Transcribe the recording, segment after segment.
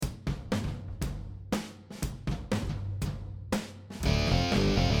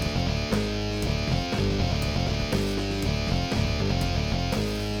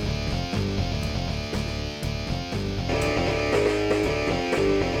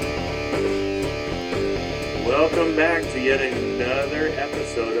Welcome back to yet another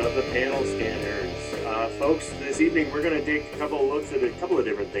episode of the Panel Scanners. Folks, this evening we're going to take a couple of looks at a couple of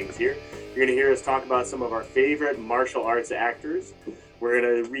different things here. You're going to hear us talk about some of our favorite martial arts actors. We're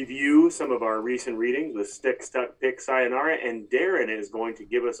going to review some of our recent readings with Stick, Stuck, Pick, Sayonara, and Darren is going to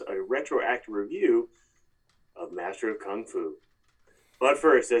give us a retroactive review of Master of Kung Fu. But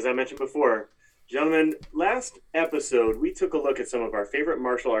first, as I mentioned before, gentlemen, last episode we took a look at some of our favorite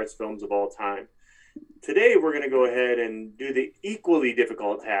martial arts films of all time. Today, we're going to go ahead and do the equally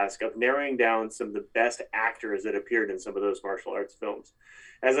difficult task of narrowing down some of the best actors that appeared in some of those martial arts films.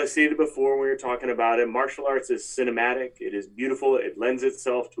 As I stated before when we were talking about it, martial arts is cinematic. It is beautiful. It lends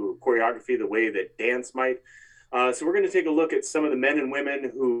itself to a choreography the way that dance might. So we're going to take a look at some of the men and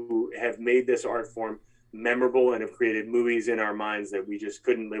women who have made this art form memorable and have created movies in our minds that we just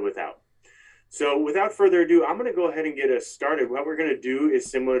couldn't live without. So without further ado, I'm going to go ahead and get us started. What we're going to do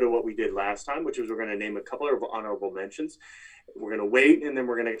is similar to what we did last time, which is we're going to name a couple of honorable mentions. We're going to wait, and then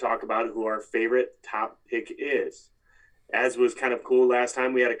we're going to talk about who our favorite top pick is. As was kind of cool last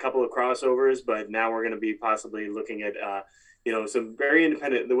time, we had a couple of crossovers, but now we're going to be possibly looking at, some very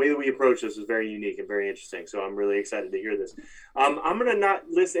independent. The way that we approach this is very unique and very interesting. So I'm really excited to hear this. I'm going to not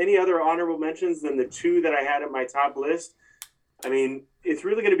list any other honorable mentions than the two that I had at my top list. I mean, it's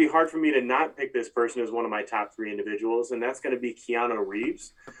really going to be hard for me to not pick this person as one of my top three individuals, and that's going to be Keanu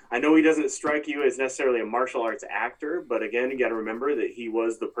Reeves. I know he doesn't strike you as necessarily a martial arts actor, but again, you got to remember that he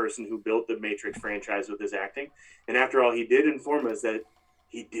was the person who built the Matrix franchise with his acting. And after all, he did inform us that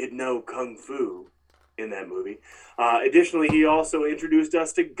he did know Kung Fu in that movie. Additionally, he also introduced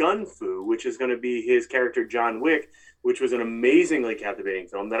us to Gun Fu, which is going to be his character John Wick, which was an amazingly captivating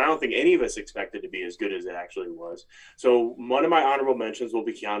film that I don't think any of us expected to be as good as it actually was. So one of my honorable mentions will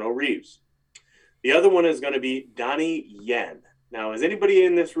be Keanu Reeves. The other one is going to be Donnie Yen. Now, is anybody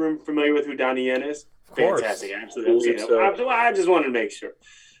in this room familiar with who Donnie Yen is? Of course. Fantastic. Absolutely. I just wanted to make sure.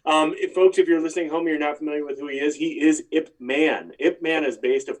 If you're listening at home, you're not familiar with who he is Ip Man. Ip Man is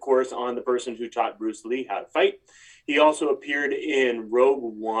based, of course, on the person who taught Bruce Lee how to fight. He also appeared in Rogue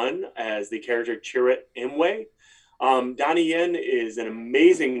One as the character Chirrut Imwe. Donnie Yen is an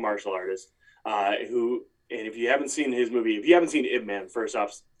amazing martial artist and if you haven't seen his movie, if you haven't seen Ip Man, first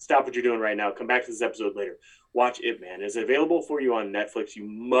off, stop what you're doing right now. Come back to this episode later. Watch Ip Man. It's available for you on Netflix. You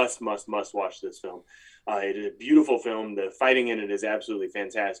must watch this film. It is a beautiful film. The fighting in it is absolutely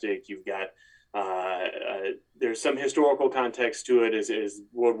fantastic. You've got there's some historical context to it, as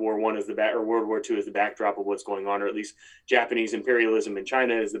World War I is World War II is the backdrop of what's going on, or at least Japanese imperialism in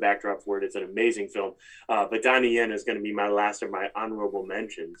China is the backdrop for it. It's an amazing film. But Donnie Yen is going to be my last of my honorable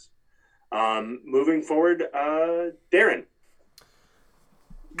mentions. Moving forward, Darren.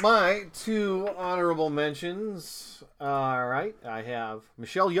 My two honorable mentions. All right, I have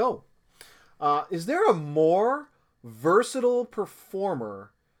Michelle Yeoh. Is there a more versatile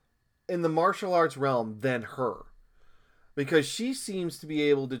performer in the martial arts realm than her? Because she seems to be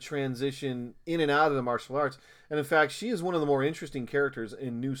able to transition in and out of the martial arts. And in fact, she is one of the more interesting characters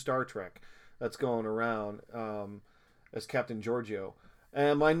in new Star Trek that's going around as Captain Giorgio.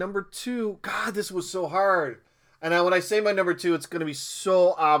 And my number two, God, this was so hard. And when I say my number two, it's going to be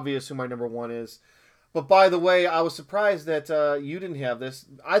so obvious who my number one is. But by the way, I was surprised that you didn't have this.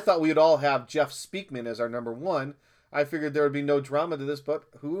 I thought we would all have Jeff Speakman as our number one. I figured there would be no drama to this, but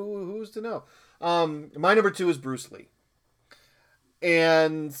who's to know? My number two is Bruce Lee.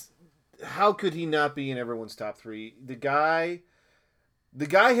 And how could he not be in everyone's top three? The guy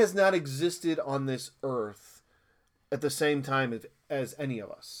has not existed on this earth at the same time as any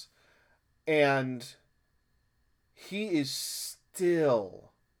of us. And he is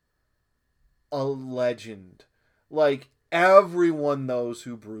still a legend. Like, everyone knows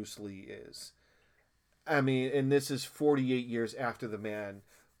who Bruce Lee is. I mean, and this is 48 years after the man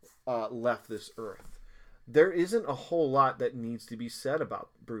left this earth. There isn't a whole lot that needs to be said about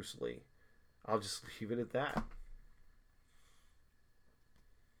Bruce Lee. I'll just leave it at that.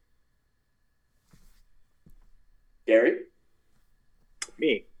 Gary?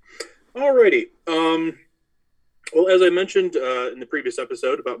 Me. Alrighty. Well, as I mentioned in the previous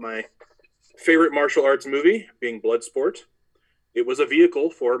episode about my favorite martial arts movie being Bloodsport, it was a vehicle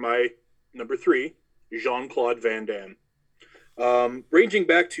for my number three, Jean-Claude Van Damme. Ranging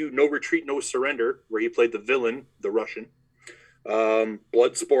back to No Retreat, No Surrender, where he played the villain, the Russian.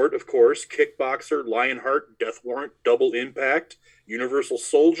 Bloodsport, of course, Kickboxer, Lionheart, Death Warrant, Double Impact, Universal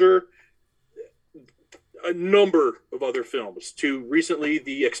Soldier, a number of other films, to recently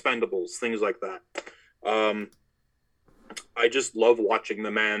The Expendables, things like that. I just love watching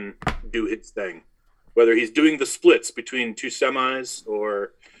the man do his thing, whether he's doing the splits between two semis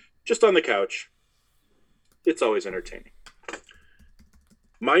or just on the couch. It's always entertaining.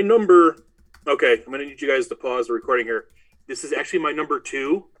 My number. Okay, I'm going to need you guys to pause the recording here. This is actually my number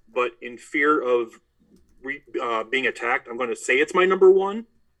 2, but in fear of being attacked, I'm going to say it's my number 1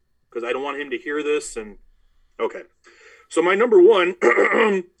 because I don't want him to hear this. And okay, so my number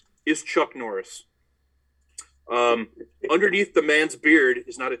 1 is Chuck Norris. Underneath the man's beard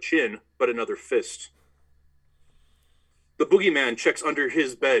is not a chin, but another fist. The boogeyman checks under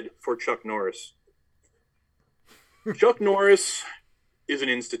his bed for Chuck Norris. Chuck Norris is an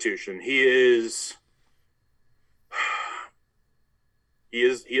institution. He is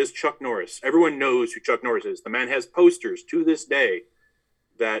Chuck Norris. Everyone knows who Chuck Norris is. The man has posters to this day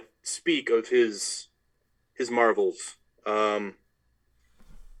that speak of his marvels.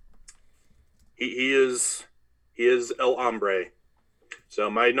 He is El Hombre.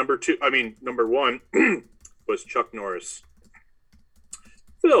 So my number 1 was Chuck Norris.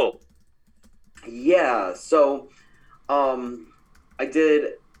 Phil. Yeah, so I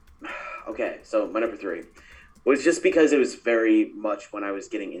did. Okay, so my number 3 was just because it was very much when I was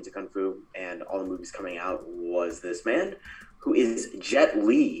getting into Kung Fu and all the movies coming out was this man who is Jet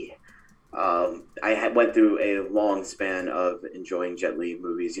Li. I went through a long span of enjoying Jet Li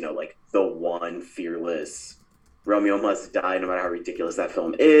movies, like The One, Fearless, Romeo Must Die, no matter how ridiculous that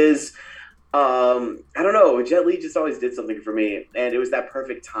film is. I don't know, Jet Li just always did something for me, and it was that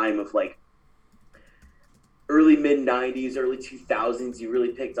perfect time of like early mid-90s, early 2000s. You really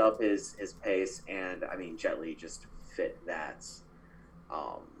picked up his pace, and I mean Jet Li just fit that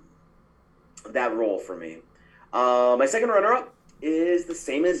role for me. My second runner-up is the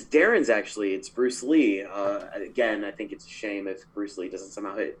same as Darren's, actually. It's Bruce Lee. Again, I think it's a shame if Bruce Lee doesn't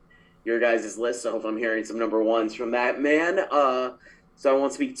somehow hit your guys' list, so I hope I'm hearing some number 1s from that man. So I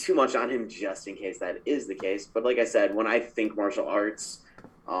won't speak too much on him just in case that is the case. But like I said, when I think martial arts,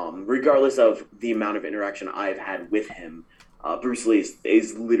 regardless of the amount of interaction I've had with him, Bruce Lee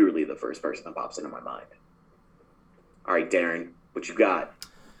is literally the first person that pops into my mind. All right, Darren, what you got?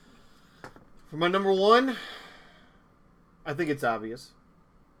 For my number 1, I think it's obvious,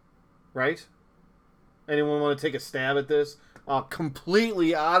 right? Anyone want to take a stab at this?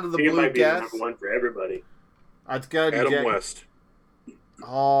 Completely out of the blue guess. It might be the guess. number 1 for everybody. It's gotta be Adam West.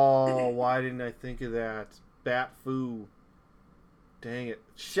 Oh, why didn't I think of that? Bat Fu. Dang it.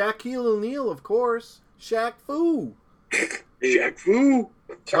 Shaquille O'Neal, of course. Shaq Fu. Shaq Fu.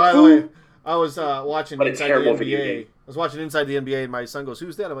 By the way, I was watching What a Inside the terrible video NBA. game. I was watching Inside the NBA, and my son goes,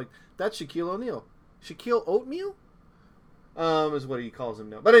 "Who's that?" I'm like, "That's Shaquille O'Neal." Shaquille Oatmeal? Is what he calls him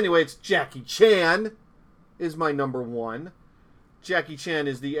now. But anyway, it's Jackie Chan is my number 1. Jackie Chan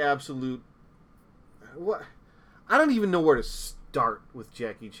is the absolute... What? I don't even know where to start with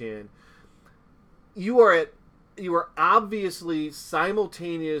Jackie Chan. You are obviously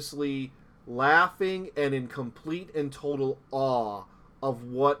simultaneously laughing and in complete and total awe of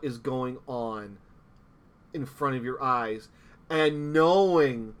what is going on in front of your eyes, and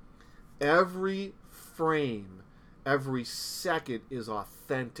knowing every frame, every second is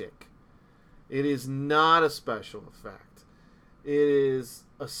authentic. It is not a special effect. It is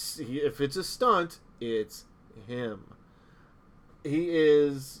if it's a stunt, it's him.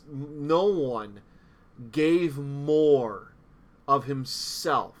 No one gave more of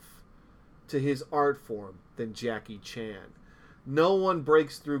himself to his art form than Jackie Chan. No one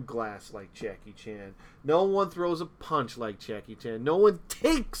breaks through glass like Jackie Chan. No one throws a punch like Jackie Chan. No one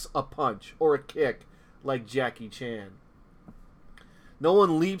takes a punch or a kick like Jackie Chan. No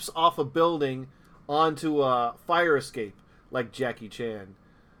one leaps off a building onto a fire escape like Jackie Chan.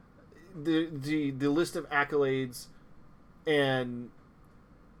 The list of accolades and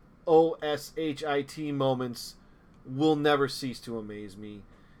OSHIT moments will never cease to amaze me.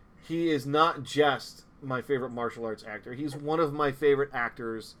 He is not just my favorite martial arts actor. He's one of my favorite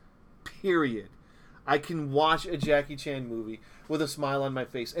actors, period. I can watch a Jackie Chan movie with a smile on my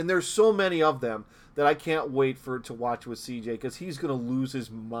face. And there's so many of them that I can't wait to watch with CJ, because he's going to lose his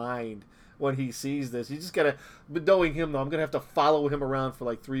mind when he sees this. He's just got to, but knowing him, though, I'm going to have to follow him around for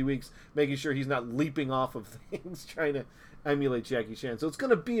like 3 weeks, making sure he's not leaping off of things, trying to emulate Jackie Chan. So it's going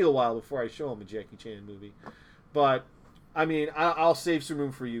to be a while before I show him a Jackie Chan movie. But, I mean, I'll save some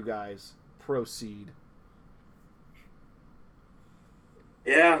room for you guys. Proceed.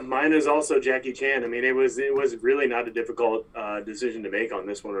 Yeah, mine is also Jackie Chan. I mean, it was really not a difficult decision to make on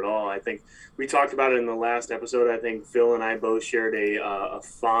this one at all. I think we talked about it in the last episode. I think Phil and I both shared a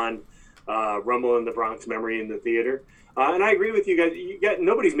fond Rumble in the Bronx memory in the theater. And I agree with you guys.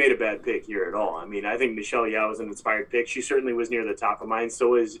 Nobody's made a bad pick here at all. I mean, I think Michelle Yeoh was an inspired pick. She certainly was near the top of mine.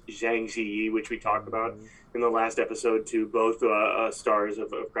 So is Zhang Ziyi, which we talked about in the last episode, too. Both stars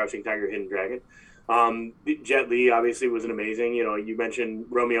of Crouching Tiger, Hidden Dragon. Jet Li obviously was an amazing. You know, you mentioned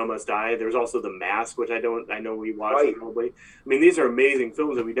Romeo Must Die. There's also The Mask, which I know we watched probably. I mean, these are amazing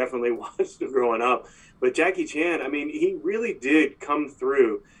films that we definitely watched growing up. But Jackie Chan, I mean, he really did come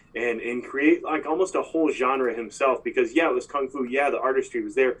through and create like almost a whole genre himself, because yeah, it was kung fu, yeah, the artistry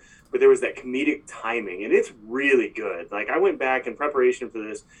was there, but there was that comedic timing, and it's really good. Like, I went back in preparation for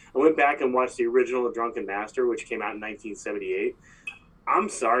this, I went back and watched the original Drunken Master, which came out in 1978. I'm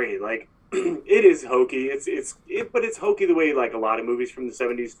sorry, like, it is hokey. But it's hokey the way like a lot of movies from the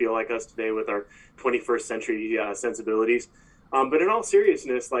 70s feel like us today with our 21st century sensibilities. But in all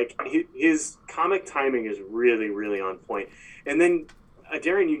seriousness, like, his comic timing is really, really on point. And then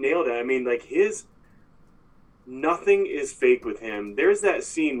Darren, you nailed it. I mean, like, nothing is fake with him. There's that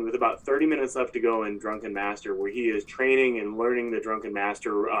scene with about 30 minutes left to go in Drunken Master where he is training and learning the Drunken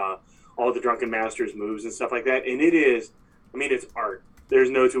Master, all the Drunken Master's moves and stuff like that. And it is, I mean, it's art. There's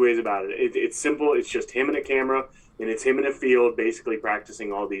no two ways about it. It's simple. It's just him and a camera, and it's him in a field basically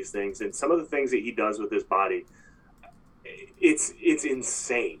practicing all these things. And some of the things that he does with his body, it's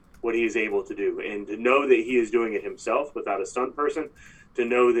insane what he is able to do. And to know that he is doing it himself without a stunt person, to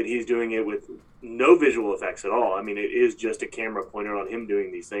know that he's doing it with no visual effects at all. I mean, it is just a camera pointed on him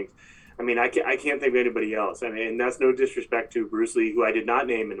doing these things. I mean, I can't think of anybody else. I mean, and that's no disrespect to Bruce Lee, who I did not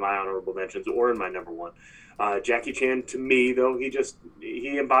name in my honorable mentions or in my number one. Jackie Chan, to me, though,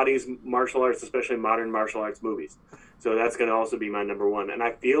 he embodies martial arts, especially modern martial arts movies. So that's going to also be my number one. And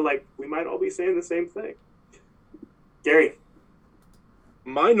I feel like we might all be saying the same thing. Gary.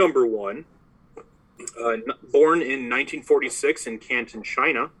 My number one, born in 1946 in Canton,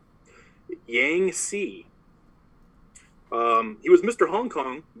 China, Yang Si. He was Mr. Hong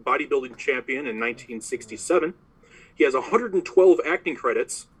Kong bodybuilding champion in 1967. He has 112 acting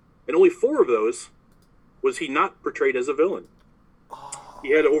credits, and only 4 of those was he not portrayed as a villain.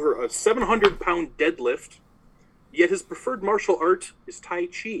 He had over a 700-pound deadlift, yet his preferred martial art is Tai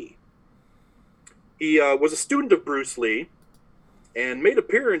Chi. He was a student of Bruce Lee and made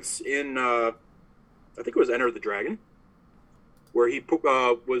appearance in, I think it was Enter the Dragon, where he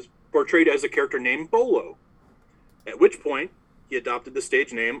was portrayed as a character named Bolo, at which point he adopted the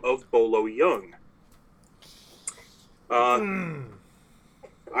stage name of Bolo Young.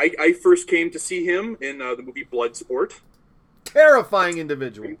 I first came to see him in the movie Bloodsport. Terrifying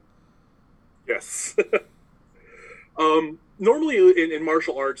individual. Yes. Normally in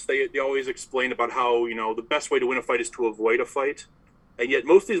martial arts, they always explain about how, you know, the best way to win a fight is to avoid a fight. And yet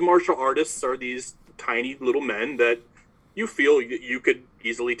most of these martial artists are these tiny little men that you feel you could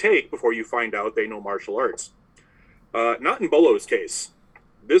easily take before you find out they know martial arts. Not in Bolo's case.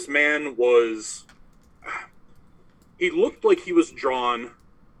 This man was... He looked like he was drawn...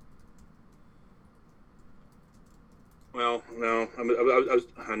 Well, no,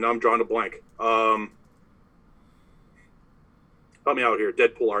 I'm drawing a blank. Help me out here,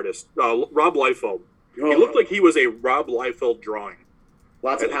 Deadpool artist. Rob Liefeld. He looked like he was a Rob Liefeld drawing.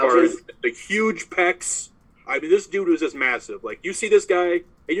 Lots of pouches. The huge pecs. I mean, this dude was just massive. Like, you see this guy,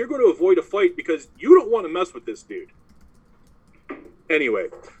 and you're going to avoid a fight because you don't want to mess with this dude. Anyway,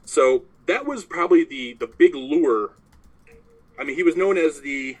 so that was probably the big lure. I mean, he was known as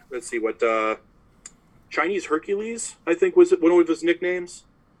the, let's see, what, Chinese Hercules, I think, was one of his nicknames.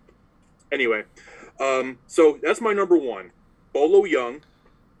 Anyway, so that's my number one. Bolo Young.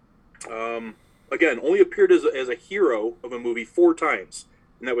 Again, only appeared as a hero of a movie 4 times.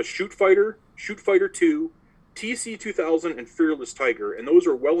 And that was Shoot Fighter, Shoot Fighter 2, TC 2000, and Fearless Tiger. And those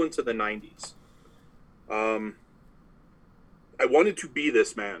are well into the 90s. I wanted to be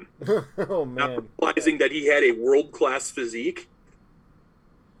this man. Oh, man. Not realizing that he had a world-class physique.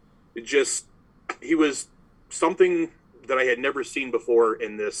 He was something that I had never seen before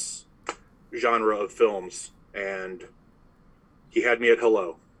in this genre of films. And he had me at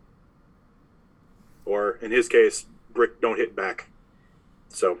hello. Or, in his case, brick don't hit back.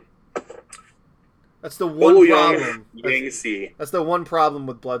 So, that's the one problem. That's the one problem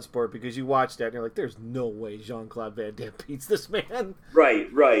with Bloodsport, because you watch that and you're like, there's no way Jean-Claude Van Damme beats this man.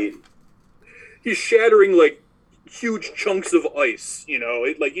 Right. He's shattering, like, huge chunks of ice, you know?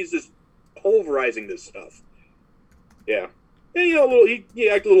 He's just pulverizing this stuff. Yeah. And, you know, he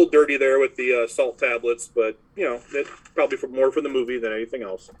acted a little dirty there with the salt tablets, but, you know, that's probably more for the movie than anything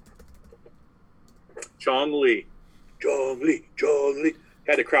else. Chong Li.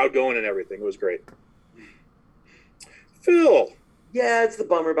 Had the crowd going and everything. It was great. Phil. Yeah, it's the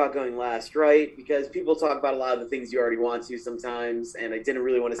bummer about going last, right? Because people talk about a lot of the things you already want to sometimes, and I didn't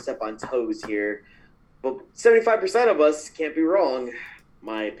really want to step on toes here. But 75% of us can't be wrong.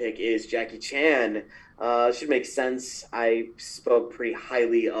 My pick is Jackie Chan. Should make sense. I spoke pretty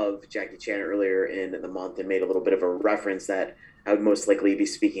highly of Jackie Chan earlier in the month and made a little bit of a reference that I would most likely be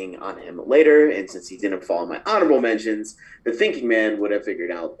speaking on him later. And since he didn't fall in my honorable mentions, the thinking man would have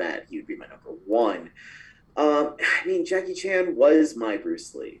figured out that he would be my number one. I mean, Jackie Chan was my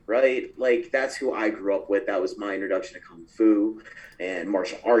Bruce Lee, right? Like, that's who I grew up with. That was my introduction to Kung Fu and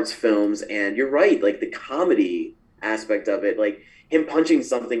martial arts films. And you're right, like, the comedy aspect of it, like, him punching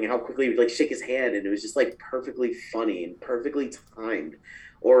something and how quickly he would, like, shake his hand. And it was just, like, perfectly funny and perfectly timed.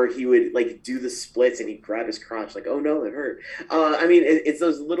 Or he would, like, do the splits and he'd grab his crotch, like, oh, no, it hurt. I mean, it's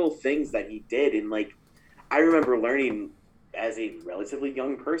those little things that he did. And, like, I remember learning as a relatively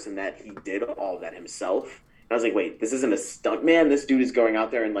young person that he did all that himself. And I was like, wait, this isn't a stunt man. This dude is going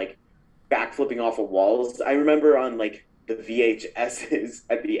out there and like backflipping off of walls. I remember on like the VHSs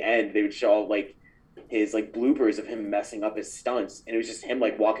at the end, they would show like his like bloopers of him messing up his stunts, and it was just him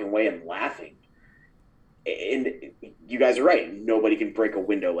like walking away and laughing. And you guys are right. Nobody can break a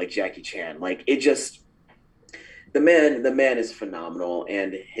window like Jackie Chan. Like it just the man is phenomenal,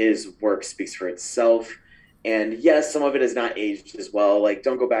 and his work speaks for itself. And yes, some of it has not aged as well. Like,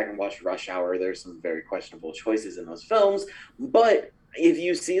 don't go back and watch Rush Hour. There's some very questionable choices in those films. But if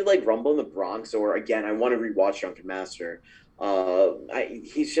you see, like, Rumble in the Bronx, or, again, I want to rewatch Drunken Master,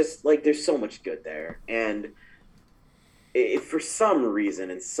 he's just, like, there's so much good there. And if for some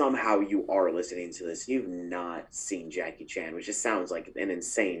reason, and somehow you are listening to this, you've not seen Jackie Chan, which just sounds like an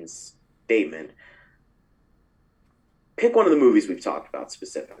insane statement, pick one of the movies we've talked about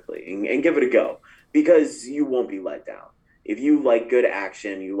specifically and give it a go, because you won't be let down. If you like good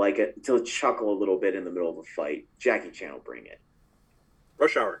action, you like it to chuckle a little bit in the middle of a fight, Jackie Chan will bring it.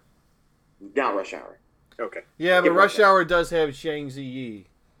 Rush Hour. Not Rush Hour. Okay. Yeah, but Rush Hour does have Zhang Ziyi.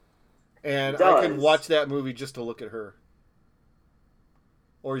 And I could watch that movie just to look at her.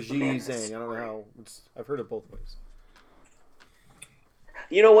 Or Ji Zhang. I don't know how. I've heard it both ways.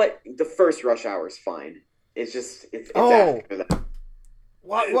 You know what? The first Rush Hour is fine. It's just it's after that.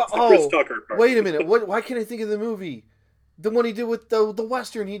 What? Chris Tucker part. Wait a minute. Why can't I think of the movie? The one he did with the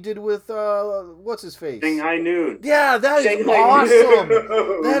Western he did with what's his face? Shanghai Noon. Yeah, that is Shanghai awesome.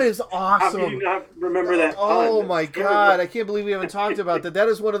 Noon. That is How awesome. can you not remember that? Oh pun? my god! I can't believe we haven't talked about that. That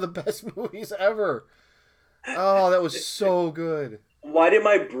is one of the best movies ever. Oh, that was so good. Why did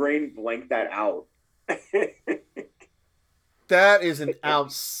my brain blank that out? That is an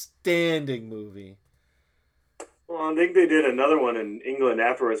outstanding movie. Well, I think they did another one in England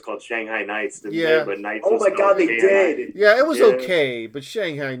afterwards called Shanghai Nights. Didn't Yeah. They? But Nights Oh was my god, they spelled did. Yeah, it was Yeah. okay, but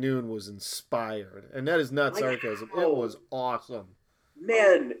Shanghai Noon was inspired, and that is not Like sarcasm. how? It was awesome.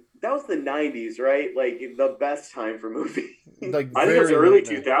 Man, that was the 90s, right? Like the best time for movies. Like I think it was very early late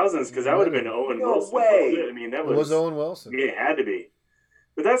night. 2000s because that would have been Owen No Wilson. way. I mean, that It was, was Owen Wilson. It had to be.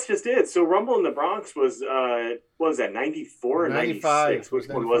 But that's just it. So Rumble in the Bronx was, what was that, 94 or 95. 96? Which It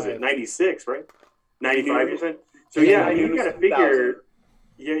was one was 95. it? 96, right? 95, you said? So Yeah, yeah, I mean, you got to figure.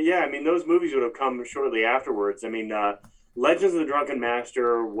 2000. Yeah. I mean, those movies would have come shortly afterwards. I mean, Legends of the Drunken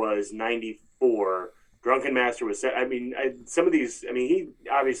Master was 94. Drunken Master was. I mean, some of these. I mean, he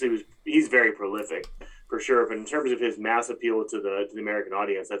obviously he's very prolific, for sure. But in terms of his mass appeal to the American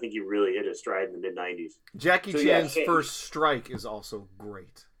audience, I think he really hit his stride in the mid 90s. Jackie So, yeah, Chan's first strike is also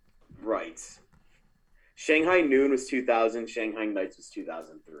great. Right. Shanghai Noon was 2000. Shanghai Nights was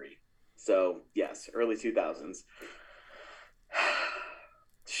 2003. So, yes, early 2000s.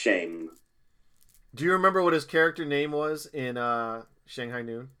 Shame. Do you remember what his character name was in Shanghai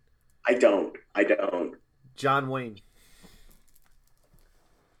Noon? I don't. John Wayne.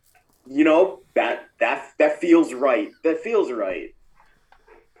 You know, that feels right. That feels right.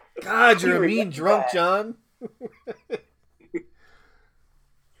 God, you're a Remember mean drunk, that. John.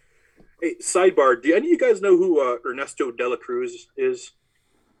 Hey, sidebar. Do any of you guys know who Ernesto de la Cruz is?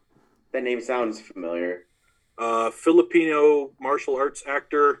 That name sounds familiar. Filipino martial arts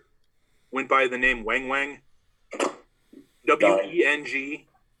actor. Went by the name Wang Wang. Weng.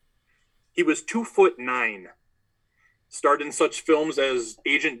 He was 2'9". Starred in such films as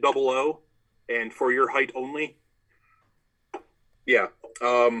Agent 00 and For Your Height Only. Yeah.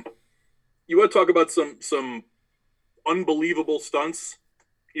 You want to talk about some unbelievable stunts?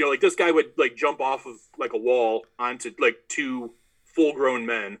 You know, like this guy would like jump off of like a wall onto like two full-grown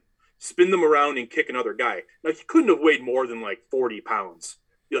men, spin them around and kick another guy. Now he couldn't have weighed more than like 40 pounds.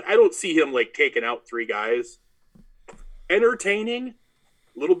 You know, I don't see him like taking out three guys. Entertaining,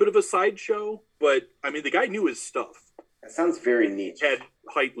 a little bit of a sideshow, but I mean the guy knew his stuff. That sounds very niche. Had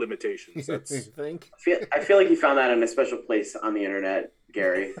height limitations. You That's think? I feel like you found that in a special place on the internet,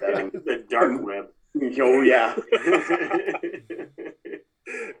 Gary. The dark web. Oh, yeah.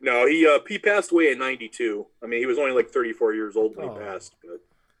 No, he passed away in '92. I mean, he was only like 34 years old when he passed.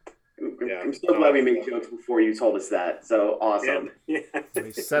 But yeah, I'm so glad we made jokes before you told us that. So awesome. Yeah.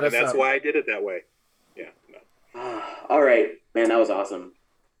 He set us that's up. why I did it that way. Yeah. No. All right, man, that was awesome.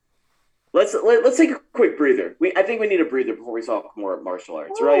 Let's take a quick breather. I think we need a breather before we talk more martial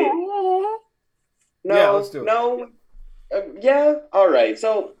arts, right? No, Yeah, let's do it. No, yeah. All right.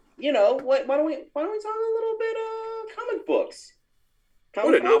 So why don't we talk a little bit comic books?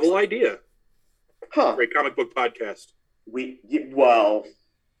 What a novel idea! Huh? Great comic book podcast. Well,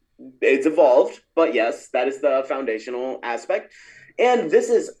 it's evolved, but yes, that is the foundational aspect, and this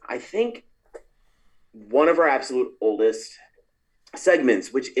is, I think, one of our absolute oldest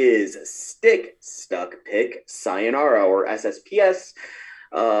segments, which is Stick, Stuck, Pick, Sayonara, or SSPS.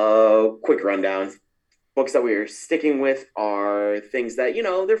 Quick rundown. Books that we're sticking with are things that,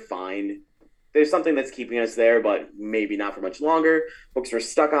 they're fine. There's something that's keeping us there, but maybe not for much longer. Books we're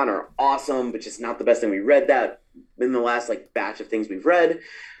stuck on are awesome, but just not the best thing we read that in the last batch of things we've read.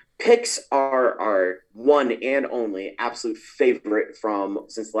 Picks are our one and only absolute favorite from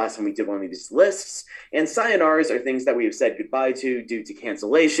since the last time we did one of these lists. And sayonaras are things that we have said goodbye to due to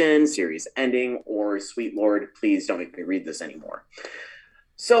cancellation, series ending, or sweet Lord, please don't make me read this anymore.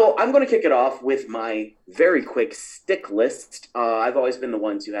 So I'm going to kick it off with my very quick stick list. I've always been the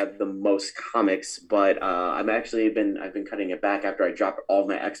one to have the most comics, but I've been cutting it back after I dropped all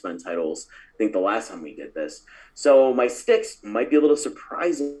my X-Men titles. I think the last time we did this. So my sticks might be a little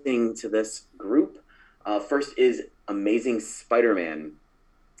surprising to this group. First is Amazing Spider-Man.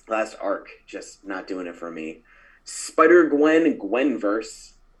 Last arc, just not doing it for me.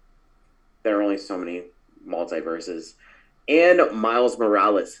 Spider-Gwen-Gwenverse. There are only so many multiverses. And Miles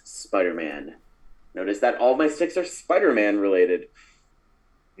Morales Spider-Man. Notice that all my sticks are Spider-Man related.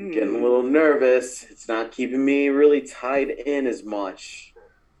 Getting a little nervous. It's not keeping me really tied in as much.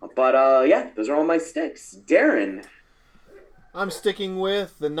 But yeah, those are all my sticks. Darren. I'm sticking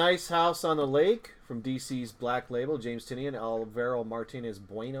with The Nice House on the Lake from DC's Black Label, James Tinian, Alvaro Martinez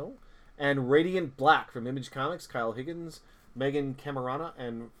Bueno, and Radiant Black from Image Comics, Kyle Higgins, Megan Camarana,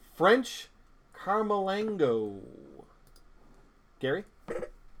 and French Carmelango. Gary?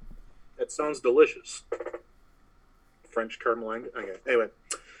 That sounds delicious. French Carmelango. Okay. Anyway,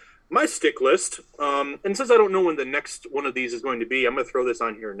 my stick list. And since I don't know when the next one of these is going to be, I'm going to throw this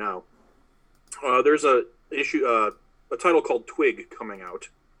on here now. There's a title called Twig coming out.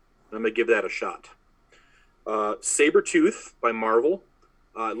 I'm going to give that a shot. Sabretooth by Marvel.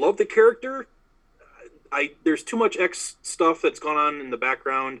 I love the character. There's too much X stuff that's gone on in the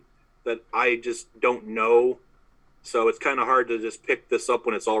background that I just don't know. So it's kind of hard to just pick this up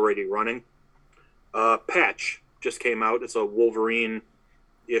when it's already running. Patch just came out. It's a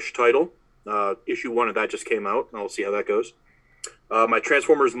Wolverine-ish title. Issue 1 of that just came out. I'll see how that goes. My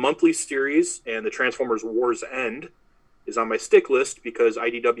Transformers monthly series and the Transformers War's End is on my stick list because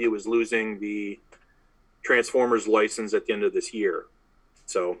IDW is losing the Transformers license at the end of this year.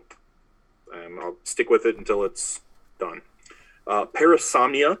 So I'll stick with it until it's done.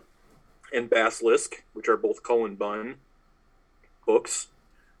 Parasomnia and Basilisk, which are both Cullen Bunn books.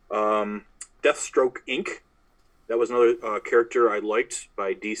 Deathstroke Inc. That was another character I liked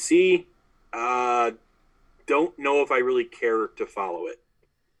by DC. Don't know if I really care to follow it.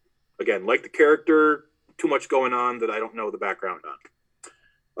 Again, like the character, too much going on that I don't know the background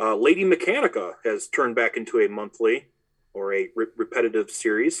on. Lady Mechanica has turned back into a monthly or a repetitive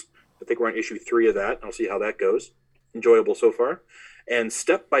series. I think we're on issue 3 of that. I'll see how that goes. Enjoyable so far. And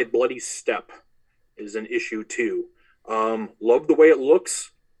Step by Bloody Step is in issue 2. Love the way it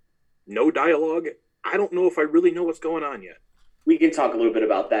looks. No dialogue. I don't know if I really know what's going on yet. We can talk a little bit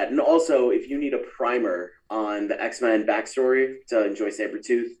about that. And also, if you need a primer on the X-Men backstory to enjoy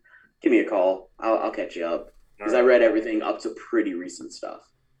Sabretooth, give me a call. I'll catch you up. Because I read everything up to pretty recent stuff.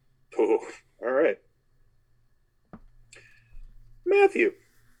 Oh, all right. Matthew.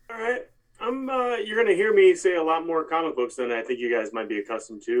 All right. You're going to hear me say a lot more comic books than I think you guys might be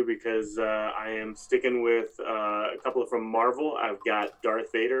accustomed to because I am sticking with a couple from Marvel. I've got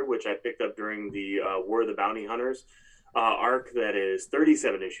Darth Vader, which I picked up during the War of the Bounty Hunters arc that is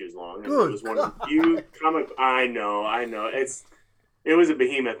 37 issues long. And it was one of the few comic. I know. It was a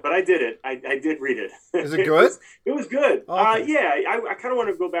behemoth, but I did it. I did read it. Is it good? It was good. Okay. Yeah, I kind of want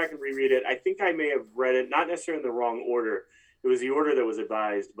to go back and reread it. I think I may have read it, not necessarily in the wrong order. It was the order that was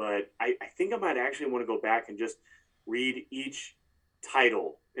advised, but I think I might actually want to go back and just read each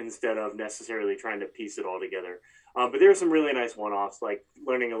title instead of necessarily trying to piece it all together. But there are some really nice one-offs, like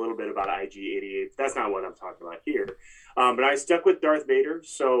learning a little bit about IG-88. That's not what I'm talking about here. But I stuck with Darth Vader,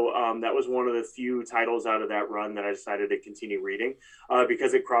 so that was one of the few titles out of that run that I decided to continue reading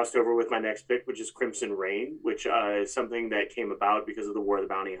because it crossed over with my next pick, which is Crimson Reign, which is something that came about because of the War of the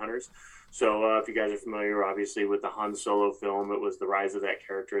Bounty Hunters. So if you guys are familiar, obviously, with the Han Solo film, it was the rise of that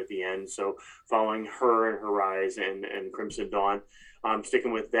character at the end. So following her and her rise and Crimson Dawn. I'm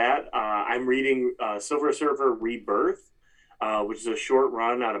sticking with that. I'm reading Silver Surfer Rebirth, which is a short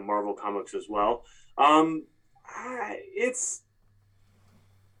run out of Marvel Comics as well. It's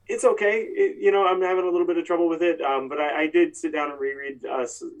okay. I'm having a little bit of trouble with it, but I did sit down and reread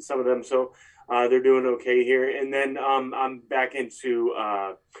some of them, so they're doing okay here. And then I'm back into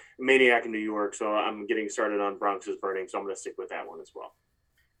Maniac in New York, so I'm getting started on Bronx is Burning, so I'm going to stick with that one as well.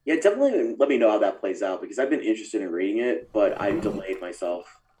 Yeah, definitely let me know how that plays out because I've been interested in reading it, but I've delayed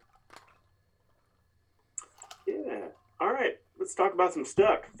myself. Yeah. All right. Let's talk about some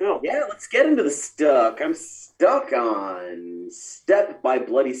Stuck. Phil. Yeah, let's get into the Stuck. I'm stuck on Step by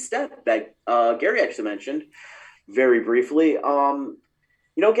Bloody Step that Gary actually mentioned very briefly.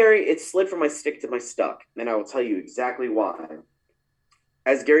 Gary, it slid from my stick to my stuck, and I will tell you exactly why.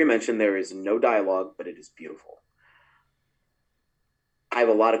 As Gary mentioned, there is no dialogue, but it is beautiful. I have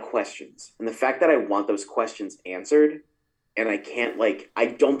a lot of questions. And the fact that I want those questions answered and I can't I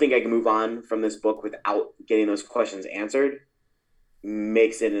don't think I can move on from this book without getting those questions answered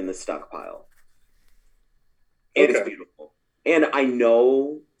makes it in the stuck pile. And It's beautiful. And I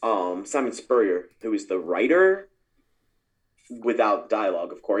know Simon Spurrier, who is the writer, without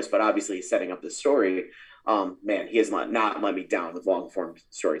dialogue, of course, but obviously he's setting up the story. Man, he has not let me down with long form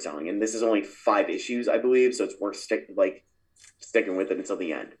storytelling. And this is only 5 issues, I believe, so it's worth sticking with it until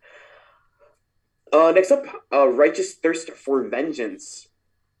the end. Next up, Righteous Thirst for Vengeance.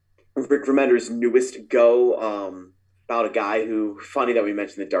 Rick Remender's newest go about a guy who, funny that we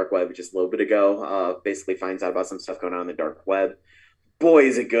mentioned the dark web just a little bit ago, basically finds out about some stuff going on in the dark web. Boy,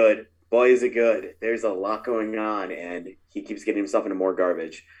 is it good. There's a lot going on, and he keeps getting himself into more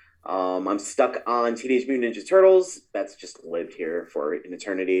garbage. I'm stuck on Teenage Mutant Ninja Turtles. That's just lived here for an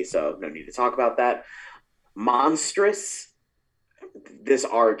eternity, so no need to talk about that. Monstrous. This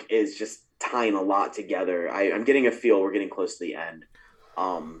arc is just tying a lot together. I'm getting a feel we're getting close to the end.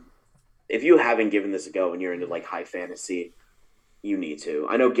 If you haven't given this a go and you're into high fantasy, you need to.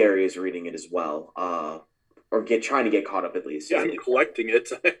 I know Gary is reading it as well, or trying to get caught up at least. Yeah, I'm collecting it.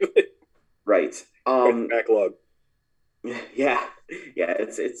 Right. Backlog. Yeah.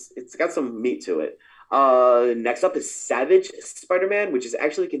 It's got some meat to it. Next up is Savage Spider-Man, which is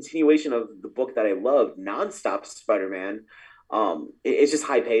actually a continuation of the book that I loved, Nonstop Spider-Man. It's just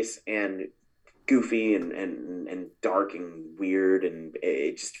high pace and goofy and dark and weird, and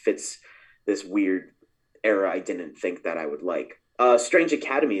it just fits this weird era I didn't think that I would like. Strange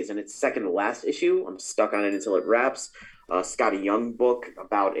Academy is in its second to last issue. I'm stuck on it until it wraps. Scotty Young book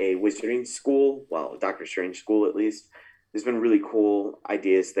about a wizarding school, well, a Doctor Strange school at least. There's been really cool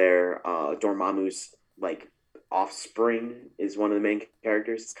ideas there. Dormammu's offspring is one of the main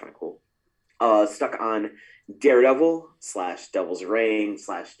characters. It's kind of cool. Stuck on Daredevil / Devil's Reign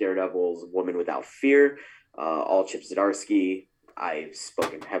 / Daredevil's Woman Without Fear. All Chip Zdarsky. I've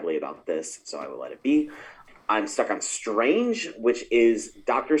spoken heavily about this, so I will let it be. I'm stuck on Strange, which is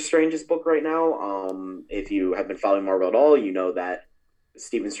Doctor Strange's book right now. If you have been following Marvel at all, you know that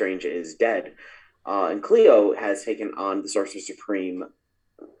Stephen Strange is dead. And Cleo has taken on the Sorcerer Supreme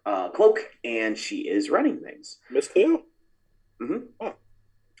cloak, and she is running things. Miss Cleo? Mm-hmm.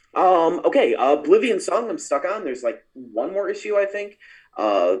 Oh. Okay, Oblivion Song I'm stuck on. There's one more issue, I think.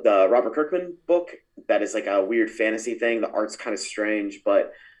 The Robert Kirkman book, that is a weird fantasy thing. The art's kind of strange,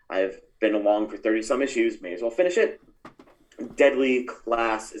 but I've been along for 30-some issues. May as well finish it. Deadly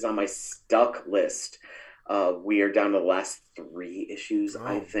Class is on my stuck list. We are down to the last 3 issues,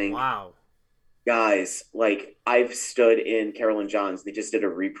 I think. Wow. Guys, I've stood in Carolyn Johns. They just did a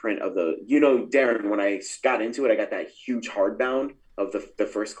reprint of Darren, when I got into it, I got that huge hardbound of the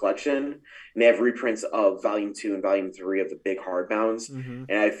first collection. And they have reprints of Volume 2 and Volume 3 of the big hardbounds. Mm-hmm.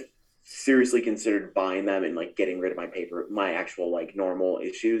 And I've seriously considered buying them and getting rid of my actual normal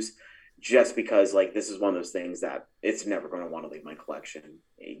issues, just because this is one of those things that it's never going to want to leave my collection.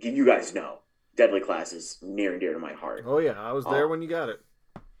 You guys know Deadly Class is near and dear to my heart. Oh yeah, I was there when you got it.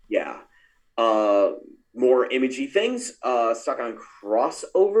 Yeah. More imagey things. Stuck on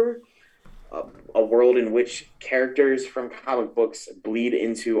Crossover, a world in which characters from comic books bleed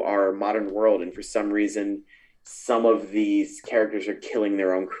into our modern world, and for some reason some of these characters are killing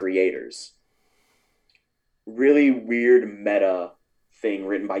their own creators. Really weird meta thing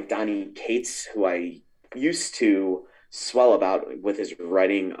written by Donnie Cates, who I used to swell about with his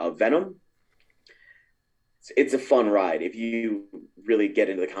writing of Venom. It's a fun ride if you really get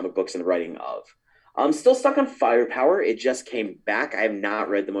into the comic books and the writing of. I'm still stuck on Firepower. It just came back. I have not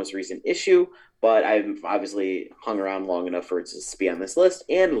read the most recent issue, but I've obviously hung around long enough for it to be on this list.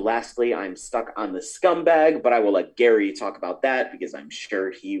 And lastly, I'm stuck on the Scumbag, but I will let Gary talk about that because I'm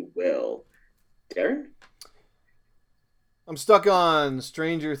sure he will. Darren? I'm stuck on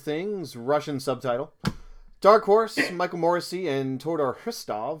Stranger Things, Russian subtitle. Dark Horse, Michael Morrissey, and Todor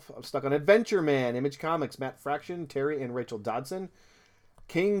Hristov. I'm stuck on Adventure Man, Image Comics, Matt Fraction, Terry and Rachel Dodson.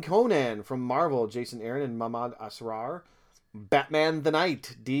 King Conan from Marvel, Jason Aaron and Mahmoud Asrar. Batman the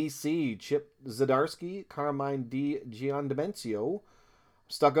Knight, DC, Chip Zdarsky, Carmine Di Giandimencio.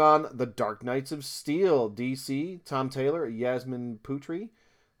 Stuck on The Dark Knights of Steel, DC, Tom Taylor, Yasmin Putri.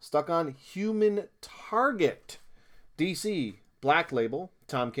 Stuck on Human Target, DC, Black Label,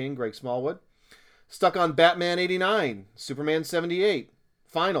 Tom King, Greg Smallwood. Stuck on Batman 89, Superman 78,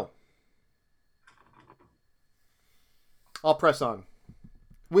 Final. I'll press on.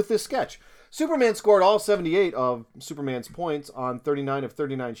 With this sketch, Superman scored all 78 of Superman's points on 39 of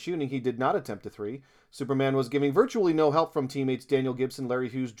 39 shooting. He did not attempt a three. Superman was giving virtually no help from teammates Daniel Gibson, Larry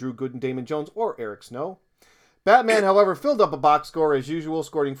Hughes, Drew Gooden, Damon Jones, or Eric Snow. Batman, however, filled up a box score as usual,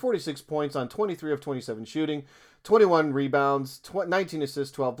 scoring 46 points on 23 of 27 shooting, 21 rebounds, 19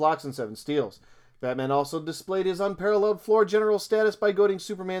 assists, 12 blocks, and 7 steals. Batman also displayed his unparalleled floor general status by goading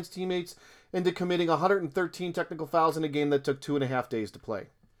Superman's teammates into committing 113 technical fouls in a game that took 2.5 days to play.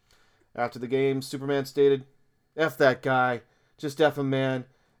 After the game, Superman stated, "F that guy. Just F him, man.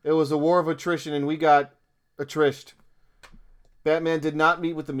 It was a war of attrition and we got attrished." Batman did not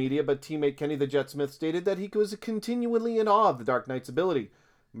meet with the media, but teammate Kenny the Jet Smith stated that he was continually in awe of the Dark Knight's ability.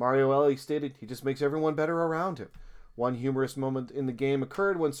 Mario Ellie stated he just makes everyone better around him. One humorous moment in the game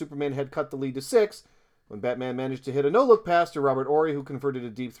occurred when Superman had cut the lead to 6, when Batman managed to hit a no-look pass to Robert Horry, who converted a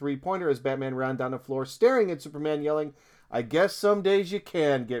deep three-pointer as Batman ran down the floor staring at Superman, yelling, "I guess some days you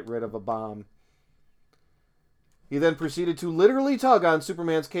can get rid of a bomb." He then proceeded to literally tug on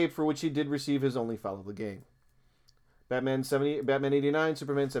Superman's cape, for which he did receive his only foul of the game. Batman 89,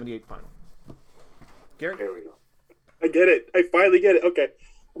 Superman 78 final. Garrett? There we go. I get it. I finally get it. Okay.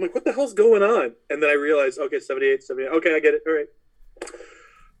 I'm like, what the hell's going on? And then I realized, okay, 78, 78. Okay, I get it. All right.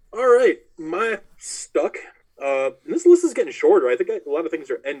 All right. My stuck. This list is getting shorter. I think a lot of things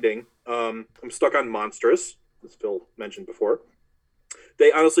are ending. I'm stuck on Monstrous, as Phil mentioned before.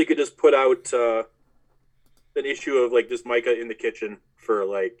 They honestly could just put out an issue of like just Micah in the kitchen for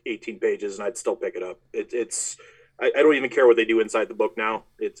like 18 pages and I'd still pick it up. I don't even care what they do inside the book now.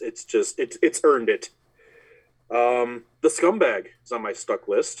 It's earned it. The Scumbag is on my stuck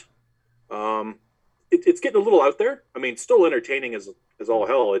list. It's getting a little out there. I mean, still entertaining as all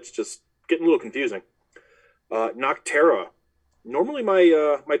hell. It's just getting a little confusing. Noctera. Normally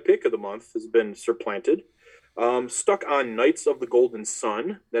my pick of the month has been supplanted. Stuck on Knights of the Golden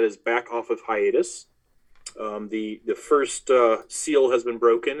Sun. That is back off of hiatus. The first seal has been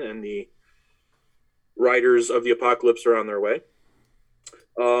broken and the Riders of the Apocalypse are on their way.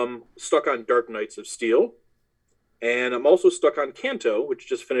 Stuck on Dark Knights of Steel. And I'm also stuck on Kanto, which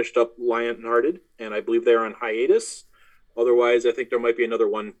just finished up Lionhearted, and I believe they're on hiatus. Otherwise, I think there might be another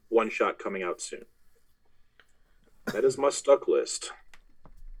one-shot coming out soon. That is my stuck list.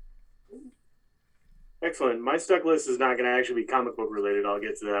 Excellent. My stuck list is not going to actually be comic book related. I'll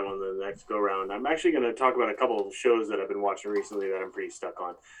get to that one the next go round. I'm actually going to talk about a couple of shows that I've been watching recently that I'm pretty stuck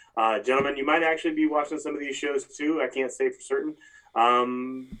on. Gentlemen, you might actually be watching some of these shows too. I can't say for certain.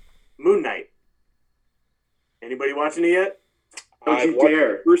 Moon Knight. Anybody watching it yet? Don't you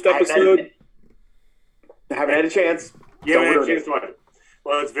dare. First episode. Haven't had a chance. You haven't had a chance to watch it.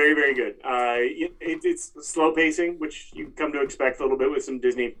 Well, it's very, very good. It's slow pacing, which you come to expect a little bit with some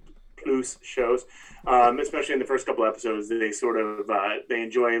Disney Plus shows, especially in the first couple episodes. They sort of they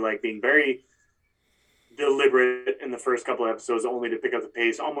enjoy like being very deliberate in the first couple episodes, only to pick up the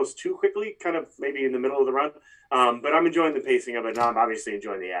pace almost too quickly, kind of maybe in the middle of the run. But I'm enjoying the pacing of it, and I'm obviously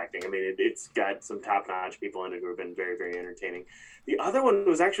enjoying the acting. I mean, it's got some top-notch people in it who have been very, very entertaining. The other one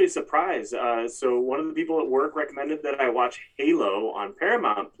was actually a surprise. So one of the people at work recommended that I watch Halo on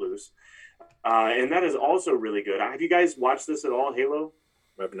Paramount Plus, and that is also really good. Have you guys watched this at all, Halo?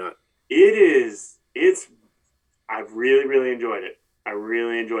 I have not. I've really, really enjoyed it. I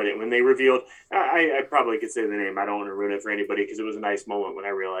really enjoyed it. When they revealed, I probably could say the name. I don't want to ruin it for anybody because it was a nice moment when I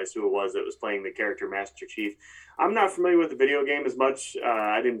realized who it was that was playing the character Master Chief. I'm not familiar with the video game as much.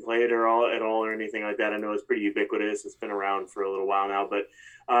 I didn't play it at all or anything like that. I know it's pretty ubiquitous. It's been around for a little while now. But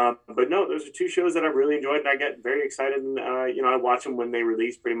no, those are two shows that I really enjoyed, and I get very excited. And I watch them when they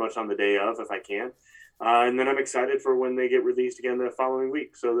release, pretty much on the day of, if I can. And then I'm excited for when they get released again the following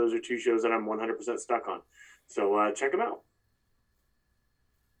week. So those are two shows that I'm 100% stuck on. So check them out.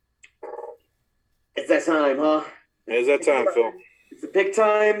 It's that time, huh? It's that time, Phil. It's the pick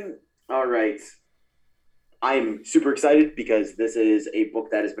time. All right. I'm super excited because this is a book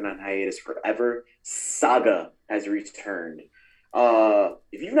that has been on hiatus forever. Saga has returned.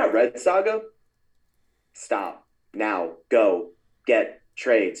 If you've not read Saga, stop now. Go get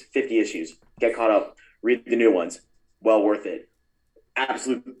trades. 50 issues. Get caught up. Read the new ones. Well worth it.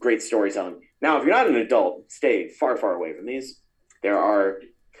 Absolute great storytelling. Now, if you're not an adult, stay far, far away from these. There are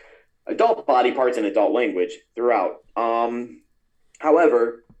adult body parts and adult language throughout.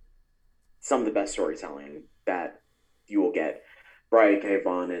 However, some of the best storytelling that you will get. Brian K.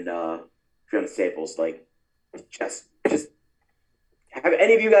 Vaughan and Fiona Staples, like, just have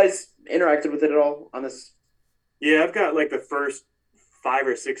any of you guys interacted with it at all on this? Yeah, I've got like the first 5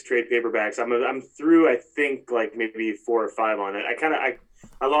 or 6 trade paperbacks. I'm through, I think, like maybe 4 or 5 on it.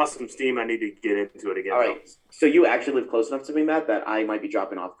 I lost some steam. I need to get into it again. All right. So you actually live close enough to me, Matt, that I might be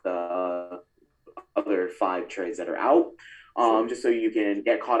dropping off the other 5 trades that are out. Just so you can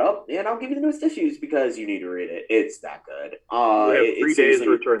get caught up, and I'll give you the newest issues because you need to read it. It's that good. You have 3 days to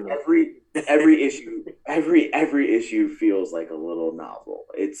return them. Every issue, every issue feels like a little novel.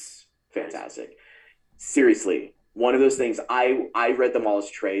 It's fantastic. Seriously, one of those things. I read them all as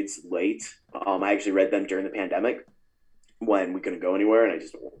trades late. I actually read them during the pandemic when we couldn't go anywhere, and I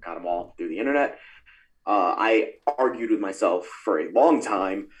just got them all through the internet. I argued with myself for a long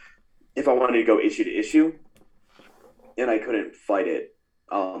time if I wanted to go issue to issue. And I couldn't fight it.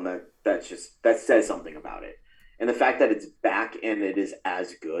 That says something about it. And the fact that it's back and it is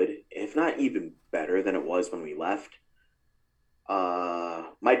as good, if not even better than it was when we left,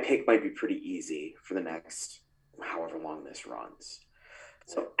 my pick might be pretty easy for the next however long this runs.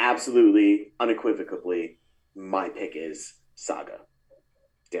 So absolutely, unequivocally, my pick is Saga.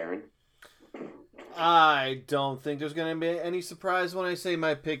 Darren? I don't think there's going to be any surprise when I say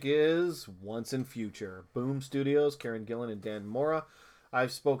my pick is Once and Future. Boom Studios, Karen Gillan and Dan Mora.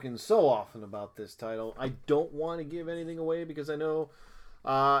 I've spoken so often about this title. I don't want to give anything away because I know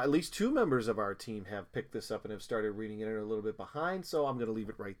at least 2 members of our team have picked this up and have started reading it and are a little bit behind, so I'm going to leave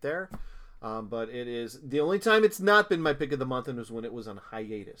it right there. But it is the only time it's not been my pick of the month, and was when it was on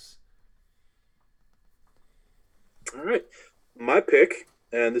hiatus. All right. My pick,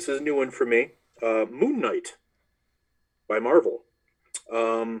 and this is a new one for me, Moon Knight by Marvel.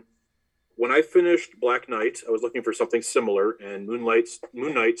 When I finished Black Knight, I was looking for something similar, and Moon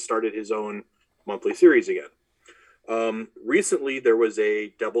Knight started his own monthly series again. Recently, there was a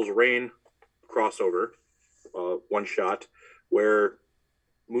Devil's Reign crossover, one shot, where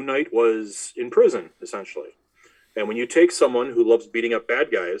Moon Knight was in prison, essentially. And when you take someone who loves beating up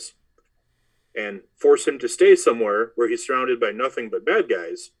bad guys and force him to stay somewhere where he's surrounded by nothing but bad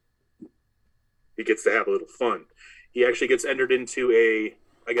guys, he gets to have a little fun. He actually gets entered into a,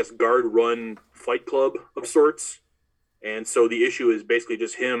 I guess, guard-run fight club of sorts. And so the issue is basically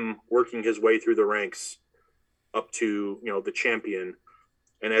just him working his way through the ranks up to, the champion.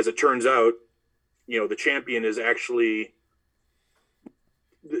 And as it turns out, the champion is actually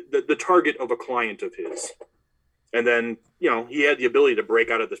the target of a client of his. And then, he had the ability to break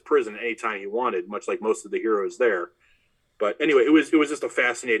out of this prison anytime he wanted, much like most of the heroes there. But anyway, it was just a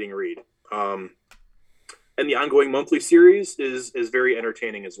fascinating read. And the ongoing monthly series is very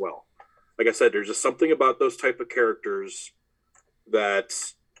entertaining as well. Like I said, there's just something about those type of characters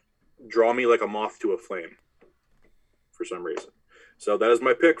that draw me like a moth to a flame for some reason. So that is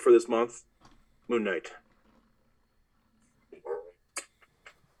my pick for this month, Moon Knight.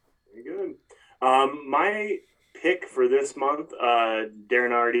 Very good. My pick for this month,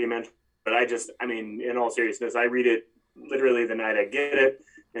 Darren already mentioned, but in all seriousness, I read it literally the night I get it,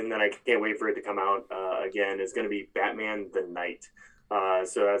 and then I can't wait for it to come out again. It's going to be Batman the Knight.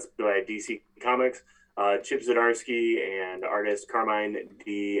 So that's by DC Comics. Chip Zdarsky and artist Carmine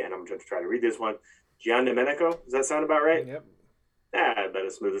D. And I'm going to try to read this one. Gian Domenico. Does that sound about right? Yep. About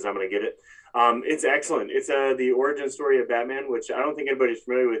as smooth as I'm going to get it. It's excellent. It's the origin story of Batman, which I don't think anybody's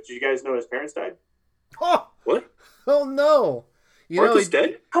familiar with. Did you guys know his parents died? Oh! What? Oh, no. Martha's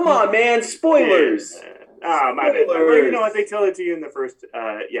dead? Come on, man. Spoilers. My bad. Well, you know what? They tell it to you in the first.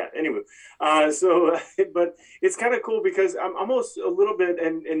 Anyway. But it's kind of cool because I'm almost a little bit,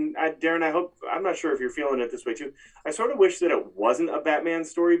 and Darren, I'm not sure if you're feeling it this way too. I sort of wish that it wasn't a Batman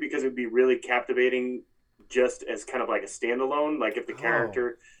story because it'd be really captivating just as kind of like a standalone. Like if the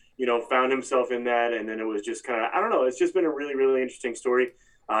character, found himself in that, and then it was just kind of, I don't know. It's just been a really, really interesting story.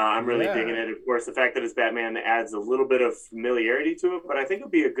 I'm really digging it. Of course, the fact that it's Batman adds a little bit of familiarity to it, but I think it'll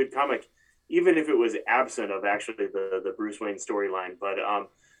be a good comic, even if it was absent of actually the Bruce Wayne storyline. But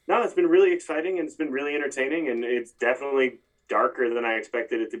no, it's been really exciting and it's been really entertaining, and it's definitely darker than I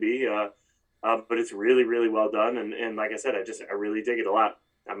expected it to be. But it's really, really well done, and like I said, I really dig it a lot.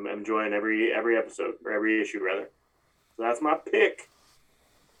 I'm enjoying every episode, or every issue rather. So that's my pick.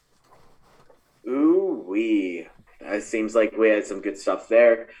 Ooh wee! It seems like we had some good stuff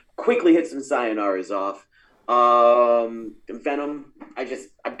there. Quickly hit some Sayonaras off. Venom.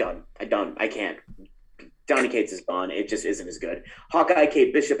 I'm done. I can't. Donny Cates is gone. It just isn't as good. Hawkeye,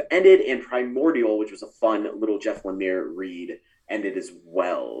 Kate Bishop ended, and Primordial, which was a fun little Jeff Lemire read, ended as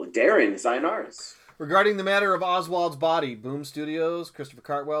well. Darren, Sayonaras. Regarding the matter of Oswald's body, Boom Studios, Christopher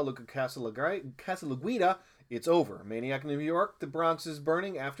Cartwell, Luca Casaluguida, it's over. Maniac in New York, The Bronx is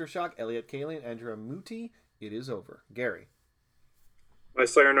Burning, Aftershock, Elliot Kalan, Andrea Muti, it is over. Gary. My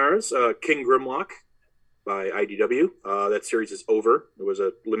Sayonaras, King Grimlock by IDW. That series is over. It was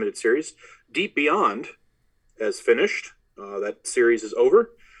a limited series. Deep Beyond has finished. That series is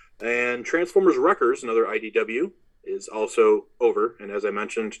over. And Transformers Wreckers, another IDW, is also over. And as I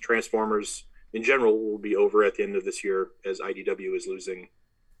mentioned, Transformers in general will be over at the end of this year as IDW is losing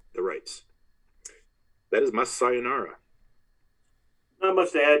the rights. That is my Sayonara. Not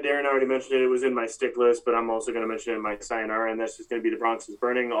much to add. Darren already mentioned it. It was in my stick list, but I'm also going to mention it in my Sayonara, and that's just going to be The Bronx is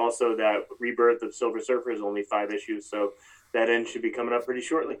Burning. Also, that rebirth of Silver Surfer is only 5 issues, so that end should be coming up pretty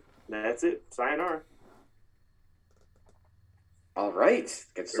shortly. That's it. Sayonara. All right.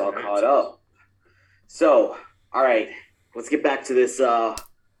 Gets us all caught up. So, all right. Let's get back to this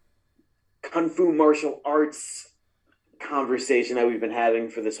Kung Fu martial arts conversation that we've been having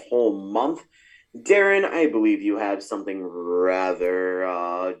for this whole month. Darren, I believe you have something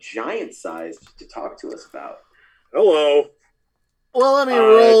rather giant-sized to talk to us about. Hello. Well, let me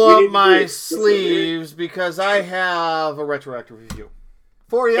roll up my sleeves because I have a retroactive review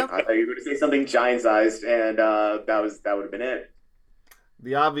for you. I thought you were going to say something giant-sized, and that would have been it.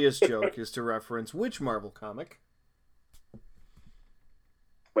 The obvious joke is to reference which Marvel comic?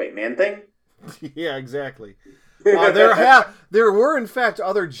 Wait, Man-Thing? Yeah, exactly. There were, in fact,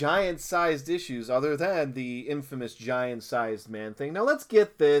 other giant-sized issues other than the infamous giant-sized Man-Thing. Now, let's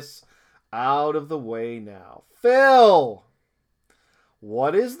get this out of the way now. Phil!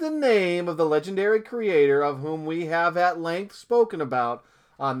 What is the name of the legendary creator of whom we have at length spoken about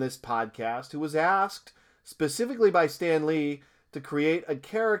on this podcast, who was asked, specifically by Stan Lee, to create a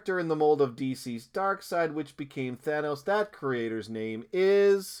character in the mold of DC's Darkseid, which became Thanos? That creator's name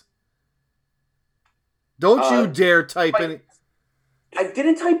is... Don't you dare type any... I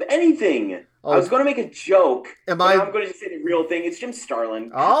didn't type anything. I was going to make a joke. I'm going to say the real thing. It's Jim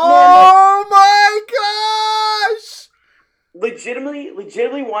Starlin. Oh, my gosh!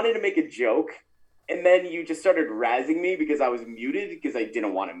 Legitimately wanted to make a joke, and then you just started razzing me because I was muted because I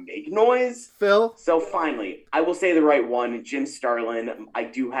didn't want to make noise. Phil? So finally, I will say the right one, Jim Starlin. I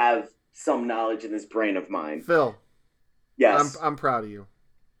do have some knowledge in this brain of mine. Phil. Yes. I'm proud of you.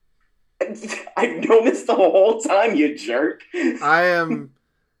 I've known this the whole time, you jerk. I am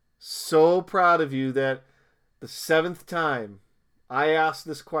so proud of you that the 7th time I asked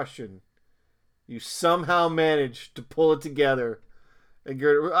this question, you somehow managed to pull it together.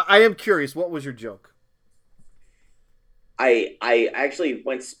 I am curious, what was your joke? I actually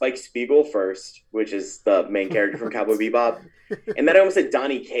went Spike Spiegel first, which is the main character from Cowboy Bebop. And then I almost said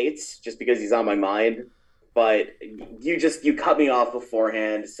Donny Cates, just because he's on my mind. But you cut me off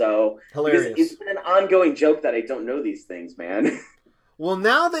beforehand, so hilarious. It's been an ongoing joke that I don't know these things, man. Well,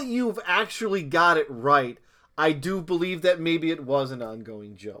 now that you've actually got it right, I do believe that maybe it was an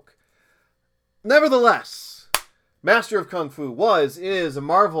ongoing joke. Nevertheless, Master of Kung Fu is a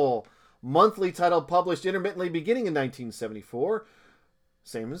Marvel monthly title published intermittently beginning in 1974.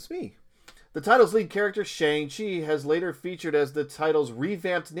 Same as me. The title's lead character, Shang-Chi, has later featured as the title's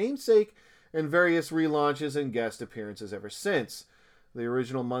revamped namesake and various relaunches and guest appearances ever since. The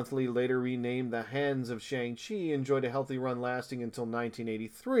original monthly, later renamed The Hands of Shang-Chi, enjoyed a healthy run lasting until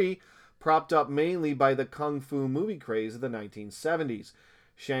 1983, propped up mainly by the Kung Fu movie craze of the 1970s.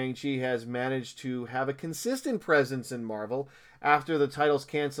 Shang-Chi has managed to have a consistent presence in Marvel after the title's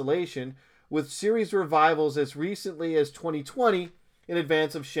cancellation, with series revivals as recently as 2020, in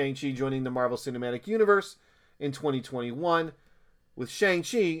advance of Shang-Chi joining the Marvel Cinematic Universe in 2021, with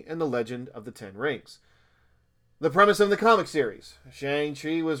Shang-Chi and the Legend of the Ten Rings. The premise of the comic series: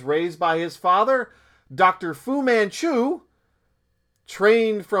 Shang-Chi was raised by his father, Dr. Fu Manchu,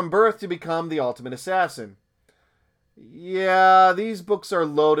 trained from birth to become the ultimate assassin. Yeah, these books are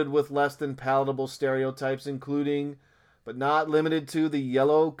loaded with less than palatable stereotypes, including, but not limited to, the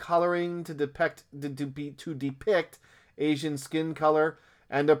yellow coloring to depict Asian skin color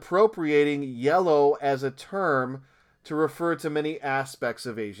and appropriating yellow as a term to refer to many aspects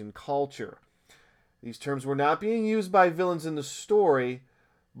of Asian culture. These terms were not being used by villains in the story,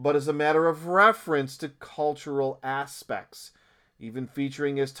 but as a matter of reference to cultural aspects, even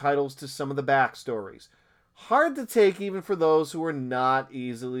featuring as titles to some of the backstories. Hard to take even for those who are not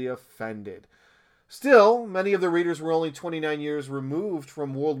easily offended. Still, many of the readers were only 29 years removed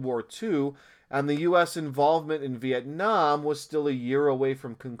from World War II, and the U.S. involvement in Vietnam was still a year away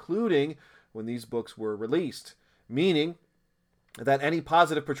from concluding when these books were released, meaning that any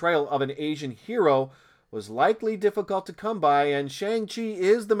positive portrayal of an Asian hero was likely difficult to come by, and Shang-Chi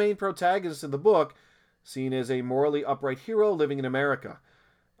is the main protagonist of the book, seen as a morally upright hero living in America.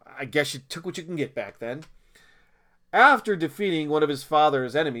 I guess you took what you can get back then. After defeating one of his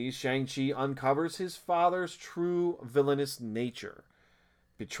father's enemies, Shang-Chi uncovers his father's true villainous nature.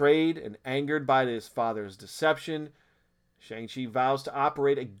 Betrayed and angered by his father's deception, Shang-Chi vows to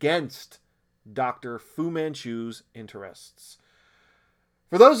operate against Dr. Fu Manchu's interests.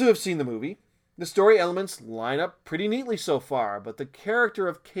 For those who have seen the movie, the story elements line up pretty neatly so far, but the character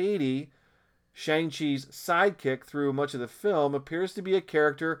of Katie, Shang-Chi's sidekick through much of the film, appears to be a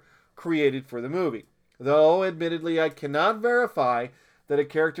character created for the movie. Though, admittedly, I cannot verify that a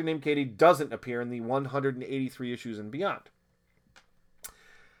character named Katie doesn't appear in the 183 issues and beyond.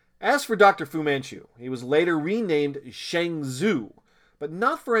 As for Dr. Fu Manchu, he was later renamed Shang Tzu, but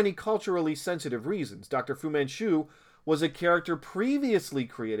not for any culturally sensitive reasons. Dr. Fu Manchu was a character previously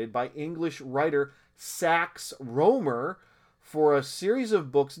created by English writer Sax Rohmer for a series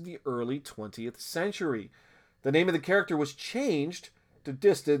of books in the early 20th century. The name of the character was changed to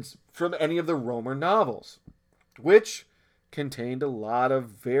distance from any of the Rohmer novels, which contained a lot of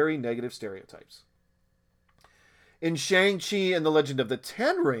very negative stereotypes. In Shang-Chi and the Legend of the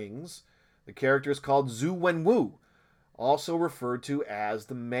Ten Rings, the character is called Zhu Wenwu, also referred to as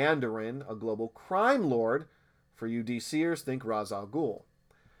the Mandarin, a global crime lord. For you DCers, think Ra's al Ghul.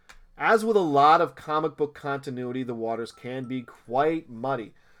 As with a lot of comic book continuity, the waters can be quite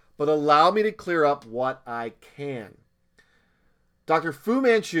muddy, but allow me to clear up what I can. Dr. Fu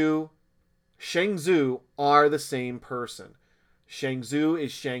Manchu, Shang Tzu are the same person. Shang Tzu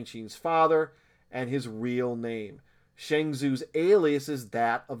is Shang-Chi's father and his real name. Shang Tzu's alias is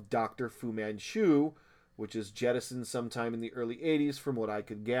that of Dr. Fu Manchu, which is jettisoned sometime in the early 80s from what I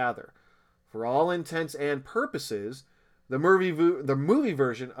could gather. For all intents and purposes, the movie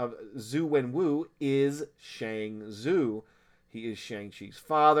version of Zhu Wenwu is Shang Tzu. He is Shang-Chi's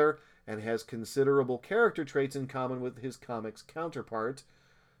father and has considerable character traits in common with his comics counterpart.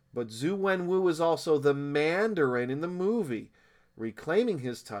 But Zhu Wenwu is also the Mandarin in the movie, reclaiming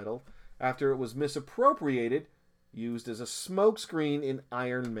his title after it was misappropriated, used as a smokescreen in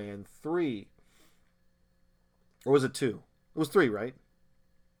Iron Man 3. Or was it 2? It was 3, right?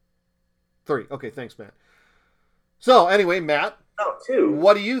 3. Okay, thanks, Matt. So, anyway, Matt. Oh, 2.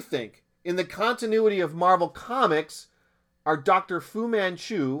 What do you think? In the continuity of Marvel Comics, are Dr. Fu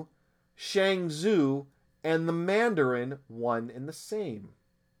Manchu, Shang Tzu, and the Mandarin one and the same?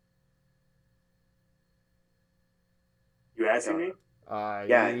 You asking me?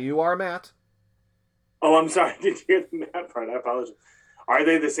 Yeah. You are, Matt. Oh, I'm sorry. Did you hear the Matt part? I apologize. Are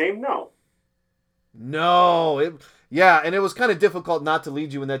they the same? No. No. And it was kind of difficult not to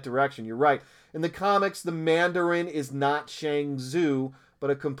lead you in that direction. You're right. In the comics, the Mandarin is not Shang Tzu, but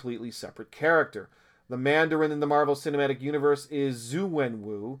a completely separate character. The Mandarin in the Marvel Cinematic Universe is Zhu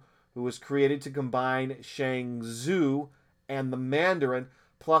Wenwu, who was created to combine Shang Tzu and the Mandarin,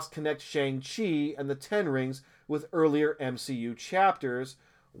 plus connect Shang-Chi and the Ten Rings with earlier MCU chapters.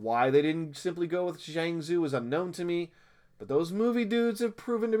 Why they didn't simply go with Shang Tzu is unknown to me, but those movie dudes have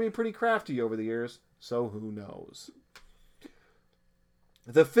proven to be pretty crafty over the years, so who knows.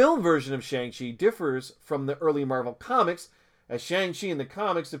 The film version of Shang-Chi differs from the early Marvel comics, as Shang-Chi in the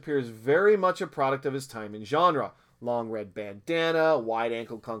comics appears very much a product of his time in genre. Long red bandana, wide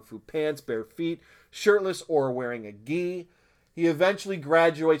ankle kung fu pants, bare feet, shirtless or wearing a gi. He eventually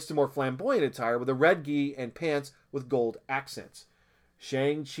graduates to more flamboyant attire with a red gi and pants with gold accents.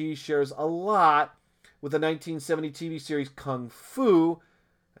 Shang-Chi shares a lot with the 1970 TV series Kung Fu,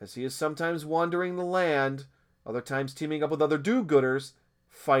 as he is sometimes wandering the land, other times teaming up with other do-gooders,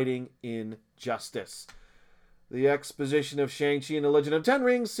 fighting injustice. The exposition of Shang-Chi and the Legend of Ten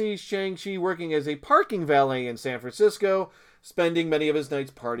Rings sees Shang-Chi working as a parking valet in San Francisco, spending many of his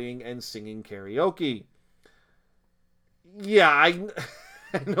nights partying and singing karaoke. Yeah, I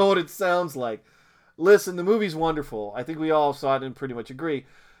know what it sounds like. Listen, the movie's wonderful. I think we all saw it and pretty much agree.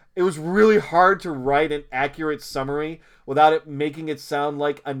 It was really hard to write an accurate summary without it making it sound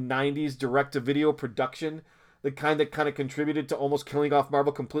like a 90s direct-to-video production. the kind that kind of contributed to almost killing off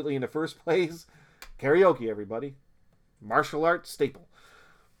Marvel completely in the first place. Karaoke, everybody. Martial arts staple.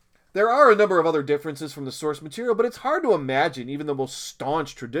 There are a number of other differences from the source material, but it's hard to imagine even the most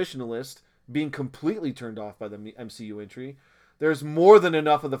staunch traditionalist being completely turned off by the MCU entry. There's more than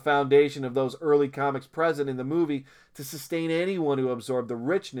enough of the foundation of those early comics present in the movie to sustain anyone who absorbed the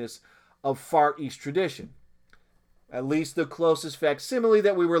richness of Far East tradition. At least the closest facsimile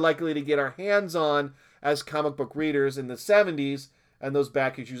that we were likely to get our hands on as comic book readers in the 70s and those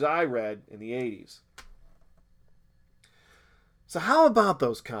back issues I read in the 80s. So how about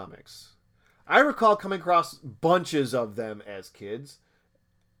those comics? I recall coming across bunches of them as kids.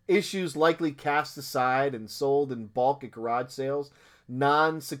 Issues likely cast aside and sold in bulk at garage sales.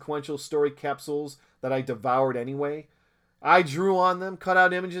 Non-sequential story capsules that I devoured anyway. I drew on them, cut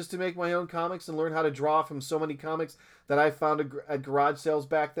out images to make my own comics, and learned how to draw from so many comics that I found at garage sales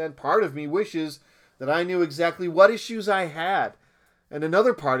back then. Part of me wishes that I knew exactly what issues I had. And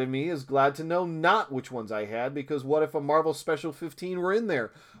another part of me is glad to know not which ones I had, because what if a Marvel Special 15 were in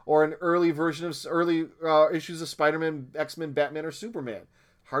there? Or an early version of early issues of Spider-Man, X-Men, Batman, or Superman?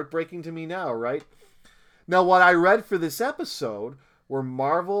 Heartbreaking to me now, right? Now, what I read for this episode were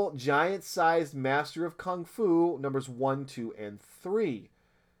Marvel Giant-Sized Master of Kung Fu numbers 1, 2, and 3.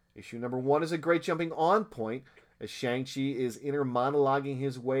 Issue number 1 is a great jumping on point, as Shang-Chi is inner monologuing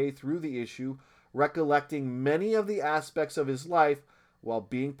his way through the issue, recollecting many of the aspects of his life while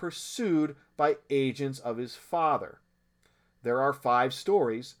being pursued by agents of his father. There are 5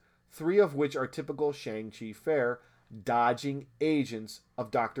 stories, 3 of which are typical Shang-Chi fare, dodging agents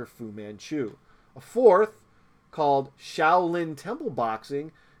of Dr. Fu Manchu. A 4th, called Shaolin Temple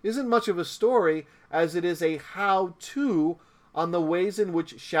Boxing, isn't much of a story as it is a how-to on the ways in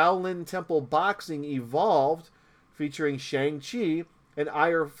which Shaolin Temple Boxing evolved, featuring Shang-Chi and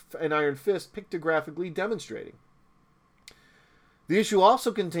Iron Fist pictographically demonstrating. The issue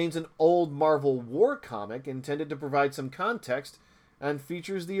also contains an old Marvel War comic intended to provide some context and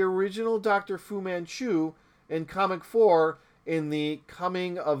features the original Dr. Fu Manchu in comic 4 in the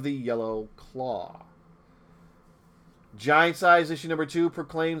Coming of the Yellow Claw. Giant Size issue number 2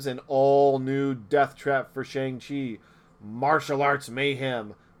 proclaims an all-new death trap for Shang-Chi. Martial arts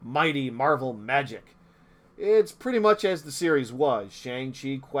mayhem, mighty Marvel magic. It's pretty much as the series was,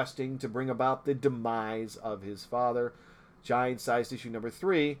 Shang-Chi questing to bring about the demise of his father. Giant-sized issue number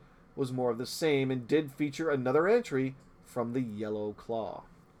 3 was more of the same and did feature another entry from the Yellow Claw.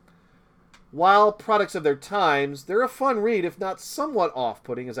 While products of their times, they're a fun read, if not somewhat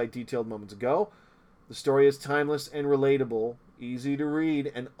off-putting, as I detailed moments ago. The story is timeless and relatable, easy to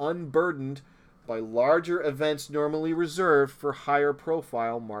read, and unburdened by larger events normally reserved for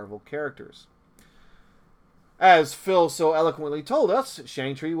higher-profile Marvel characters. As Phil so eloquently told us,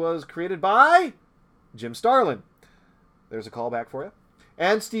 Shang-Chi was created by Jim Starlin. There's a callback for you.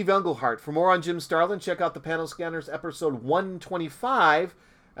 And Steve Englehart. For more on Jim Starlin, check out the Panel Scanners episode 125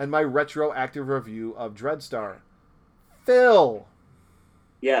 and my retroactive review of Dreadstar. Phil.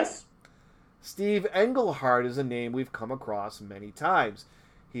 Yes. Steve Englehart is a name we've come across many times.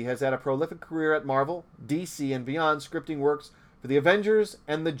 He has had a prolific career at Marvel, DC, and beyond, scripting works for the Avengers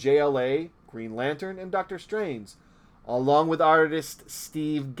and the JLA, Green Lantern, and Doctor Strange. Along with artist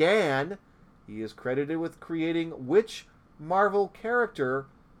Steve Gann, he is credited with creating which Marvel character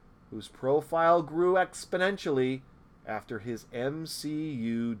whose profile grew exponentially after his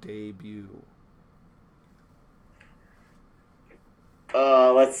MCU debut.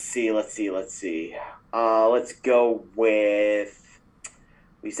 Let's see. Let's go with,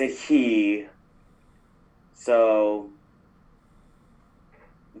 we said he, so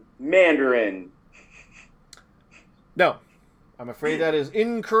Mandarin. No, I'm afraid that is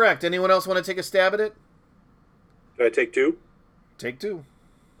incorrect. Anyone else want to take a stab at it? Do I take 2? Take 2.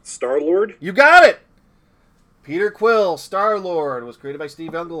 Star-Lord? You got it! Peter Quill, Star-Lord, was created by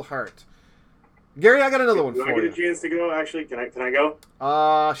Steve Englehart. Gary, I got another one Do for I get you. a chance to go? Actually, can I go?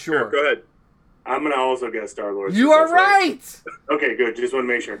 Sure. Go ahead. I'm gonna also guess Star-Lord. You are right! Okay, good. Just want to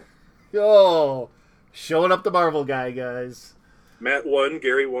make sure. Yo, showing up the Marvel guy, guys. Matt 1,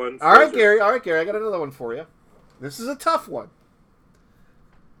 Gary 1. All right, Gary, I got another one for you. This is a tough one.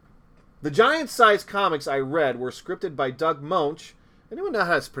 The giant-sized comics I read were scripted by Doug Moench. Anyone know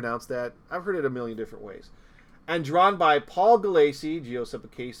how to pronounce that? I've heard it a million different ways. And drawn by Paul Galassi, Giuseppe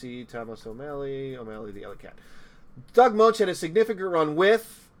Casey, Thomas O'Malley the Alley Cat. Doug Moench had a significant run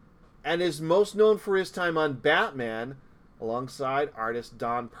with, and is most known for his time on Batman, alongside artist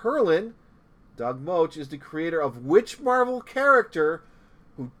Don Perlin. Doug Moench is the creator of which Marvel character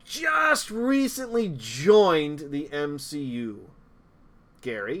who just recently joined the MCU?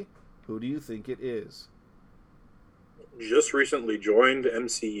 Gary, who do you think it is? just recently joined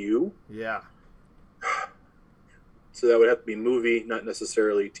MCU. Yeah. So that would have to be movie, not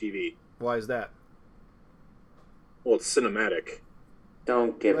necessarily TV. Why is that? Well, it's cinematic.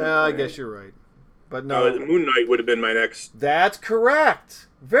 Don't give him Well, I credit. guess you're right. But no. Moon Knight would have been my next. That's correct.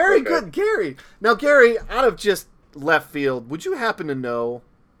 Very Okay. good, Gary. Now, Gary, out of just left field, would you happen to know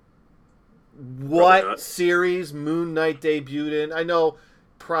what not. series Moon Knight debuted in? I know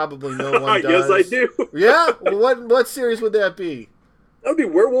probably no one does. Yes, I do. Yeah? Well, what series would that be? That would be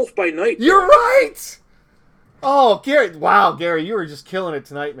Werewolf by Night. You're right! Oh, Gary. Wow, Gary, you were just killing it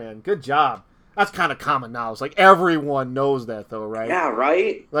tonight, man. Good job. That's kind of common knowledge. Like, everyone knows that, though, right? Yeah,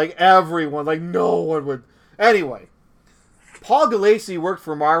 right? Like, everyone. Like, no one would. Anyway. Paul Gulacy worked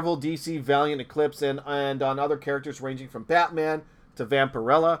for Marvel, DC, Valiant, Eclipse, and on other characters ranging from Batman to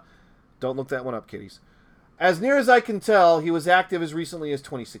Vampirella. Don't look that one up, kiddies. As near as I can tell, he was active as recently as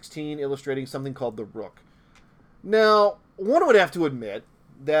 2016, illustrating something called The Rook. Now, one would have to admit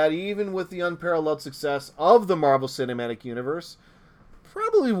that even with the unparalleled success of the Marvel Cinematic Universe,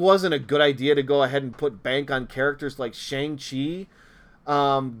 probably wasn't a good idea to go ahead and put bank on characters like Shang-Chi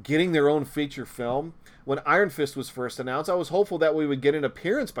getting their own feature film. When Iron Fist was first announced, I was hopeful that we would get an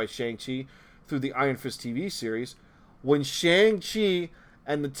appearance by Shang-Chi through the Iron Fist TV series. When Shang-Chi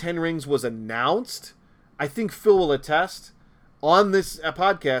and the Ten Rings was announced, I think Phil will attest on this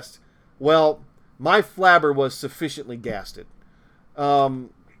podcast, well, my flabber was sufficiently gasted. The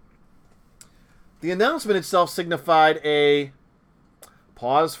announcement itself signified a,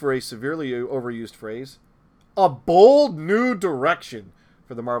 pause for a severely overused phrase, a bold new direction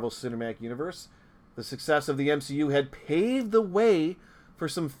for the Marvel Cinematic Universe. The success of the MCU had paved the way for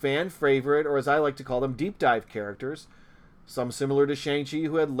some fan favorite, or as I like to call them, deep dive characters. Some similar to Shang-Chi,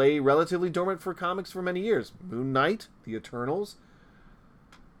 who had lay relatively dormant for comics for many years. Moon Knight, the Eternals.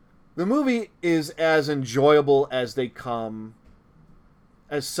 The movie is as enjoyable as they come,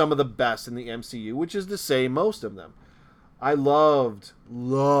 as some of the best in the MCU, which is to say most of them. I loved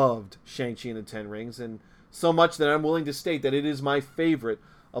Shang-Chi and the Ten Rings, and so much that I'm willing to state that it is my favorite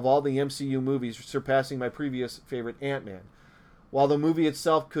of all the MCU movies, surpassing my previous favorite Ant-Man. While the movie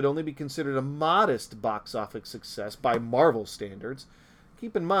itself could only be considered a modest box office success by Marvel standards,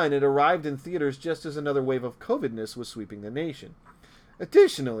 keep in mind it arrived in theaters just as another wave of COVIDness was sweeping the nation.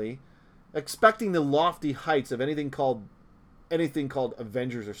 Additionally, expecting the lofty heights of anything called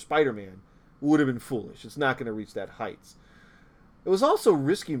Avengers or Spider-Man would have been foolish. It's not going to reach that heights. It was also a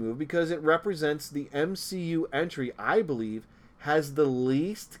risky move because it represents the MCU entry, I believe, has the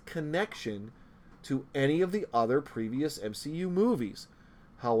least connection to any of the other previous MCU movies.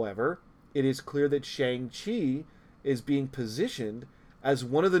 However, it is clear that Shang-Chi is being positioned as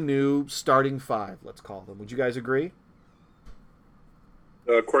one of the new starting five, let's call them. Would you guys agree?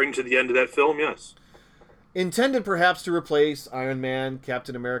 According to the end of that film, yes. Intended perhaps to replace Iron Man,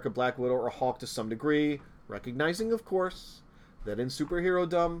 Captain America, Black Widow, or Hulk to some degree, recognizing, of course, that in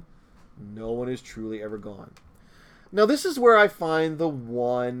superhero-dom, no one is truly ever gone. Now, this is where I find the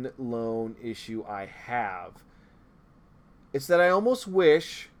one lone issue I have. It's that I almost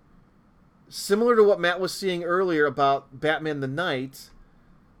wish, similar to what Matt was saying earlier about Batman the Knight,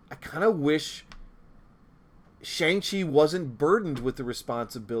 I kind of wish Shang-Chi wasn't burdened with the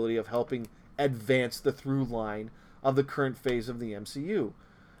responsibility of helping advance the through line of the current phase of the MCU.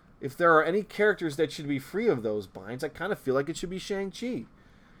 If there are any characters that should be free of those binds, I kind of feel like it should be Shang-Chi.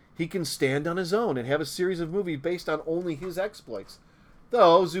 He can stand on his own and have a series of movies based on only his exploits.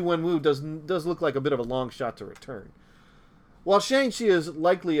 Though Zhu Wenwu does look like a bit of a long shot to return. While Shang-Chi is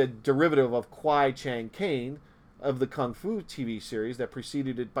likely a derivative of Kwai Chang Caine of the Kung Fu TV series that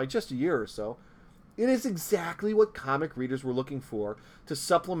preceded it by just a year or so, it is exactly what comic readers were looking for to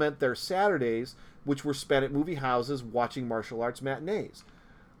supplement their Saturdays, which were spent at movie houses watching martial arts matinees.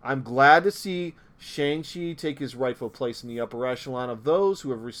 I'm glad to see Shang-Chi take his rightful place in the upper echelon of those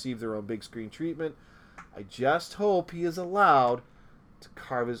who have received their own big screen treatment. I just hope he is allowed to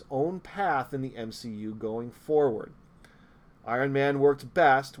carve his own path in the MCU going forward. Iron Man worked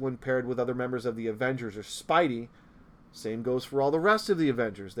best when paired with other members of the Avengers or Spidey. Same goes for all the rest of the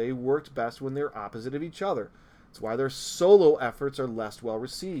Avengers. They worked best when they're opposite of each other. It's why their solo efforts are less well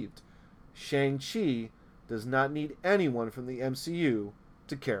received. Shang-Chi does not need anyone from the MCU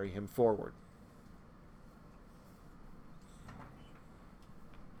to carry him forward.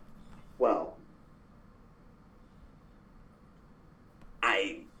 Well,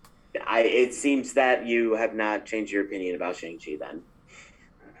 it seems that you have not changed your opinion about Shang-Chi then.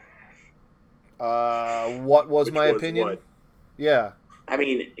 What was Which my was opinion? what? Yeah. I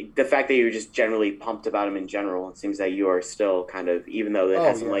mean, the fact that you're just generally pumped about him in general, it seems that you are still kind of, even though it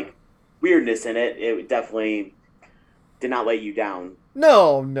has some like weirdness in it, it definitely did not let you down.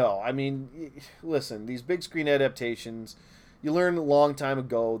 No. I mean, listen, these big screen adaptations, you learned a long time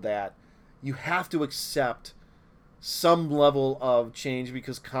ago that you have to accept some level of change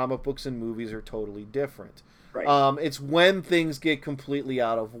because comic books and movies are totally different. Right. It's when things get completely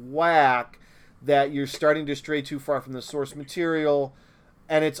out of whack that you're starting to stray too far from the source material,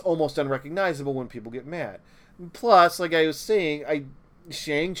 and it's almost unrecognizable when people get mad. Plus, like I was saying,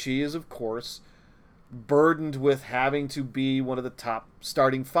 Shang-Chi is, of course, burdened with having to be one of the top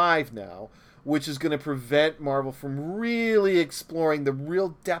starting 5 now, which is going to prevent Marvel from really exploring the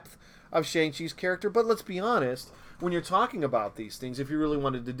real depth of Shang-Chi's character. But let's be honest, when you're talking about these things, if you really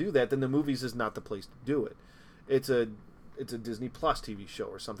wanted to do that, then the movies is not the place to do it. It's a Disney Plus TV show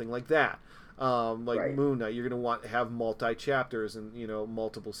or something like that. Right. Moon Knight, you're going to have multi-chapters and,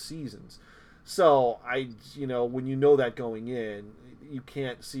 multiple seasons. So, when you know that going in, you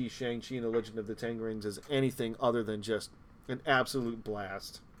can't see Shang-Chi and the Legend of the Ten Rings as anything other than just an absolute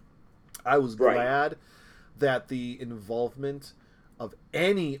blast. I was glad that the involvement of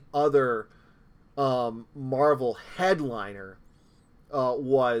any other Marvel headliner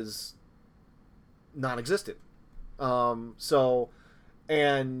was non-existent. And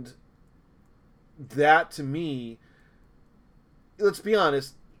that to me, let's be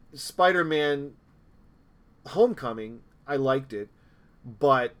honest, Spider-Man Homecoming, I liked it,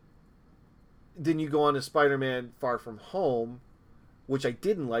 but then you go on to Spider-Man Far From Home, which I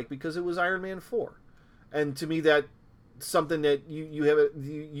didn't like because it was Iron Man 4. And to me, that's something that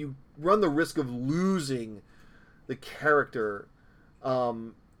you run the risk of losing the character.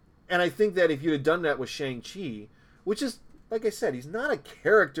 And I think that if you'd have done that with Shang-Chi, which is, like I said, he's not a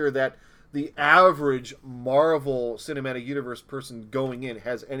character that the average Marvel Cinematic Universe person going in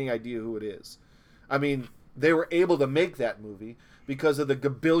has any idea who it is. I mean, they were able to make that movie because of the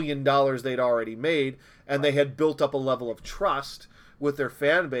gabillion dollars they'd already made, and they had built up a level of trust with their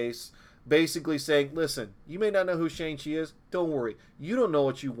fan base, basically saying, listen, you may not know who Shang-Chi is, don't worry. You don't know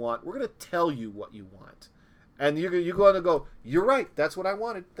what you want. We're going to tell you what you want. And you're going to go, you're right, that's what I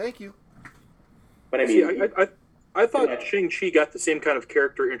wanted. Thank you. But I mean, I thought Shang-Chi got the same kind of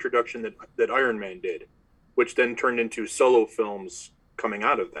character introduction that Iron Man did, which then turned into solo films coming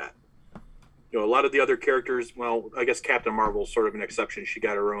out of that. A lot of the other characters, well, I guess Captain Marvel's sort of an exception. She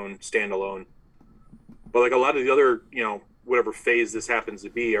got her own standalone. But like a lot of the other, whatever phase this happens to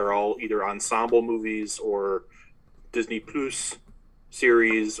be, are all either ensemble movies or Disney Plus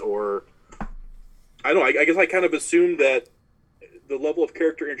series, or I don't know. I guess I kind of assumed that the level of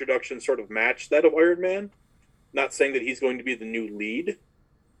character introduction sort of matched that of Iron Man. Not saying that he's going to be the new lead,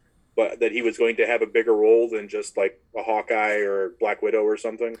 but that he was going to have a bigger role than just like a Hawkeye or Black Widow or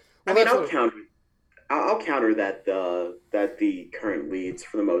something. I mean, I'll counter that the current leads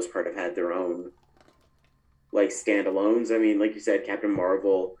for the most part have had their own like standalones. I mean, like you said, Captain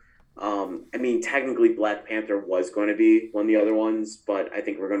Marvel. I mean, technically Black Panther was going to be one of the other ones, but I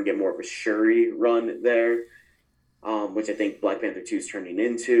think we're going to get more of a Shuri run there, which I think Black Panther 2 is turning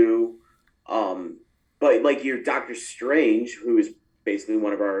into. But like your Doctor Strange, who is basically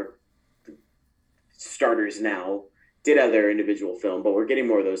one of our starters now, did have their individual film, but we're getting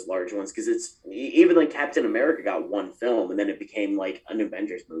more of those large ones because it's even like Captain America got one film and then it became like an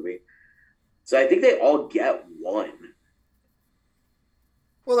Avengers movie. So I think they all get one.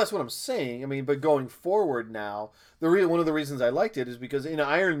 Well, that's what I'm saying. I mean, but going forward now, one of the reasons I liked it is because in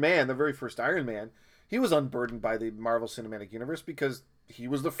Iron Man, the very first Iron Man, he was unburdened by the Marvel Cinematic Universe because he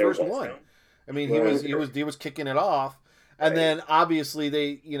was the first one. Now. I mean, he was kicking it off, and then obviously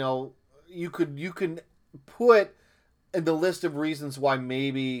they, you can put in the list of reasons why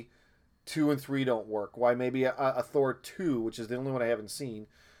maybe 2 and 3 don't work, why maybe a Thor 2, which is the only one I haven't seen,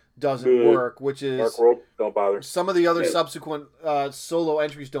 doesn't work, which is Dark World, don't bother. Some of the other subsequent solo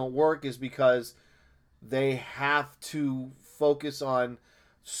entries don't work is because they have to focus on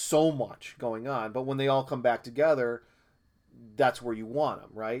so much going on, but when they all come back together, that's where you want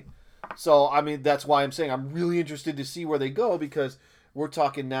them, right? So, I mean, that's why I'm saying I'm really interested to see where they go, because we're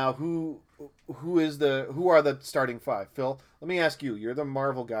talking now who are the starting 5. Phil, let me ask you. You're the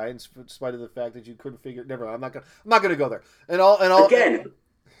Marvel guy, in spite of the fact that you couldn't figure. Never mind. I'm not gonna go there. And all again.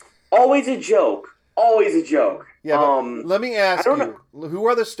 Always a joke. Always a joke. Yeah. Let me ask you. Who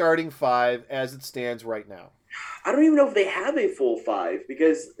are the starting 5 as it stands right now? I don't even know if they have a full 5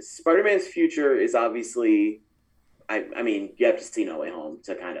 because Spider-Man's future is obviously. I mean, you have to see No Way Home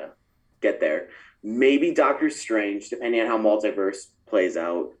to kind of get there. Maybe Doctor Strange, depending on how multiverse plays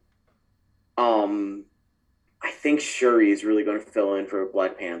out. I think Shuri is really going to fill in for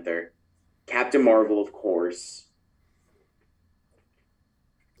Black Panther. Captain Marvel, of course.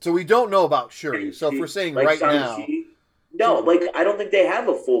 So we don't know about Shuri. So if we're saying like right now, No, like I don't think they have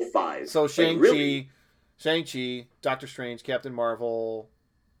a full five. So Like, really? Shang-Chi, Doctor Strange, Captain Marvel.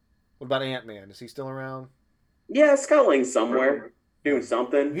 What about Ant-Man? Is he still around? Yeah, Scotland somewhere doing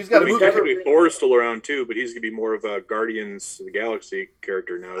something. He's got But a I mean, movie. technically, Thor's still around too, but he's gonna be more of a Guardians of the Galaxy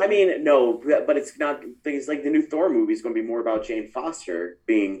character now. I mean, no, but it's not. Things like the new Thor movie is going to be more about Jane Foster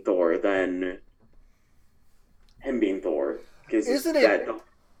being Thor than him being Thor. Because Isn't it,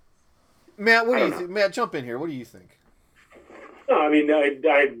 Matt? What do you think? Matt, jump in here. What do you think? No, I mean,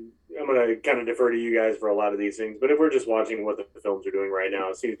 I'm going to kind of defer to you guys for a lot of these things, but if we're just watching what the films are doing right now,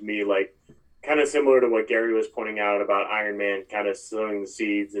 it seems to me like kind of similar to what Gary was pointing out about Iron Man kind of sowing the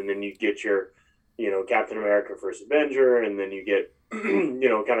seeds, and then you get your, Captain America First Avenger, and then you get,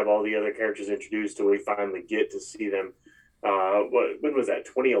 kind of all the other characters introduced till we finally get to see them. When was that?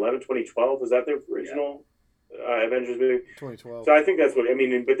 2011, 2012? Was that the original Avengers movie? 2012. So I think that's what I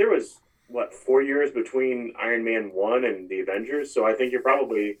mean. But there was 4 years between Iron Man 1 and the Avengers, so I think you're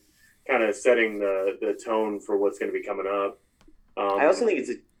probably kind of setting the tone for what's going to be coming up. I also think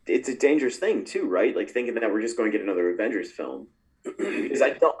it's a dangerous thing too, right? Like thinking that we're just going to get another Avengers film. Because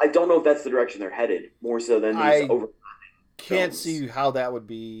I don't know if that's the direction they're headed, more so than these can't films. see how that would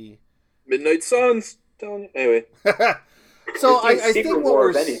be. Midnight Suns. Telling you. Anyway, So I Secret think War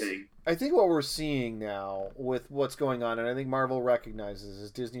of anything. I think what we're seeing now with what's going on, and I think Marvel recognizes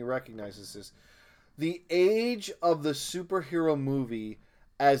this, Disney recognizes this, the age of the superhero movie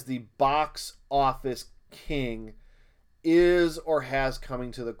as the box office king is or has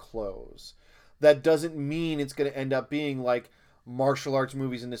coming to the close. That doesn't mean it's going to end up being like martial arts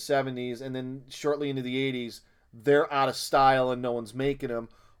movies in the 70s, and then shortly into the 80s, they're out of style and no one's making them.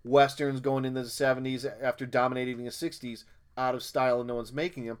 Westerns going into the 70s after dominating the 60s, out of style and no one's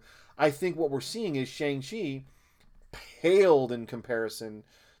making them. I think what we're seeing is Shang-Chi paled in comparison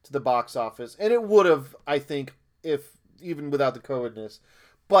to the box office. And it would have, I think, if even without the COVIDness.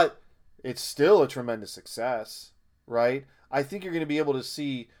 But it's still a tremendous success, right? I think you're going to be able to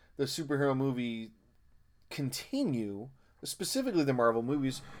see the superhero movie continue, specifically the Marvel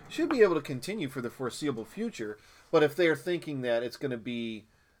movies, should be able to continue for the foreseeable future. But if they're thinking that it's going to be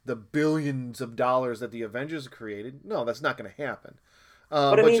the billions of dollars that the Avengers created, no, that's not going to happen.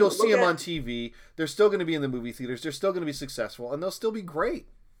 But you'll see them on TV. They're still going to be in the movie theaters. They're still going to be successful, and they'll still be great.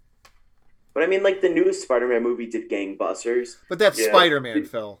 But I mean, like the newest Spider-Man movie did gangbusters. But that's Spider-Man,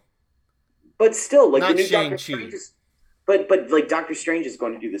 Phil. But still, like not the new Shang-Chi. Doctor Strange is, but like Doctor Strange is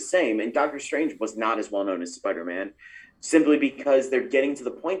going to do the same, and Doctor Strange was not as well known as Spider-Man, simply because they're getting to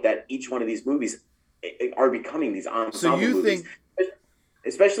the point that each one of these movies are becoming these ensemble so you movies. think,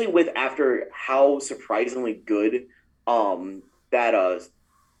 especially with after how surprisingly good that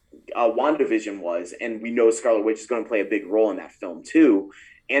WandaVision was, and we know Scarlet Witch is going to play a big role in that film too.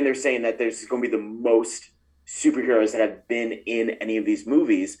 And they're saying that there's going to be the most superheroes that have been in any of these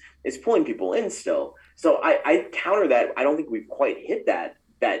movies. It's pulling people in still. So I counter that. I don't think we've quite hit that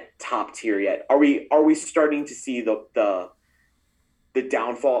top tier yet. Are we starting to see the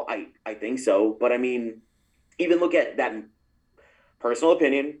downfall? I think so. But I mean, even look at that. Personal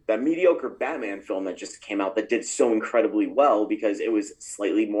opinion, that mediocre Batman film that just came out that did so incredibly well because it was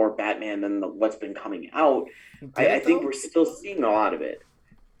slightly more Batman than what's been coming out. I think we're still seeing a lot of it.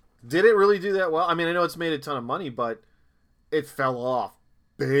 Did it really do that well? I mean, I know it's made a ton of money, but it fell off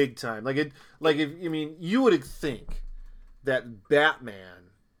big time. You would think that Batman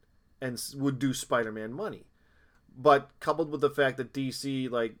would do Spider-Man money, but coupled with the fact that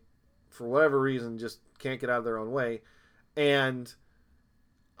DC, like, for whatever reason, just can't get out of their own way, and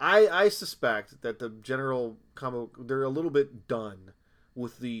I suspect that the general comic, they're a little bit done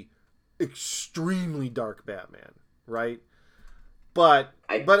with the extremely dark Batman, right? But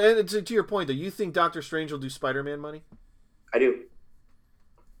to your point, though, you think Doctor Strange will do Spider-Man money? I do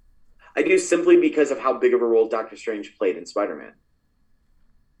simply because of how big of a role Doctor Strange played in Spider-Man.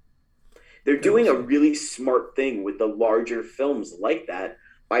 They're doing a really smart thing with the larger films like that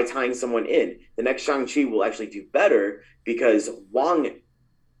by tying someone in. The next Shang-Chi will actually do better because Wong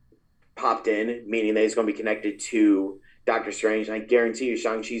popped in, meaning that he's going to be connected to Doctor Strange. And I guarantee you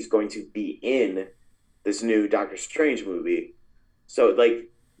Shang-Chi is going to be in this new Doctor Strange movie. So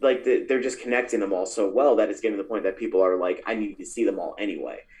they're just connecting them all so well that it's getting to the point that people are like, I need to see them all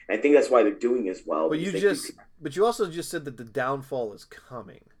anyway. And I think that's why they're doing as well. But you also just said that the downfall is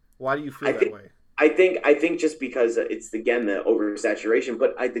coming. Why do you feel that way? I think just because it's again the oversaturation,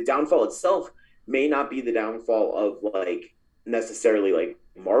 but the downfall itself may not be the downfall of like necessarily like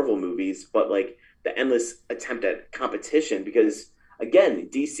Marvel movies, but like the endless attempt at competition. Because again,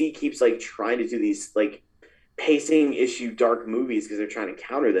 DC keeps like trying to do these like pacing issue dark movies because they're trying to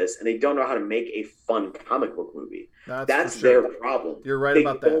counter this, and they don't know how to make a fun comic book movie. That's their problem. You're right They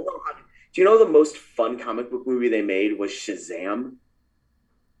about don't that. know how to- Do you know the most fun comic book movie they made was Shazam?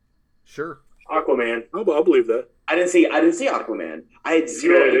 Sure. Aquaman. I'll believe that. I didn't see Aquaman. I had It's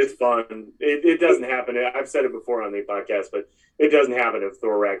zero. good. It's fun. It doesn't happen. I've said it before on the podcast, but it doesn't happen if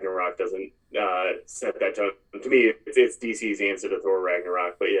Thor Ragnarok doesn't set that tone. To me, it's DC's answer to Thor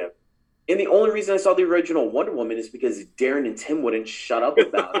Ragnarok. But yeah. And the only reason I saw the original Wonder Woman is because Darren and Tim wouldn't shut up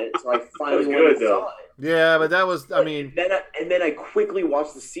about it. So I finally went and saw it. Yeah, but that was, I mean... And then I quickly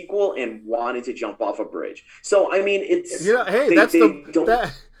watched the sequel and wanted to jump off a bridge. So, I mean, it's... You know, hey, that's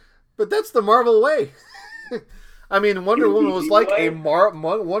the Marvel way. I mean, Wonder Woman was like a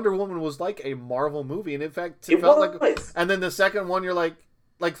Marvel movie, and in fact, it felt like. And then the second one, you're like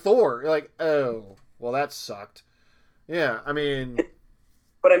Thor. You're like, oh, well, that sucked. Yeah, I mean.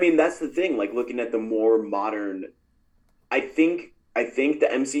 But I mean, that's the thing. Like looking at the more modern, I think the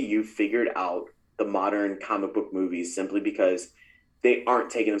MCU figured out the modern comic book movies simply because they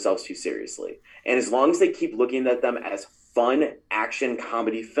aren't taking themselves too seriously, and as long as they keep looking at them as fun action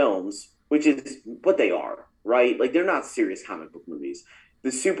comedy films, which is what they are. Right? Like, they're not serious comic book movies.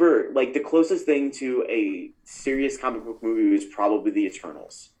 The closest thing to a serious comic book movie was probably The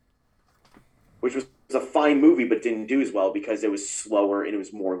Eternals, which was a fine movie, but didn't do as well because it was slower and it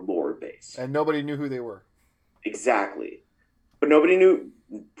was more lore-based. And nobody knew who they were. Exactly. But nobody knew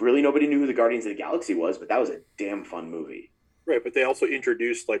who the Guardians of the Galaxy was, but that was a damn fun movie. Right, but they also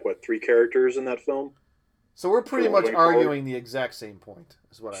introduced, 3 characters in that film? So we're pretty much arguing the exact same point.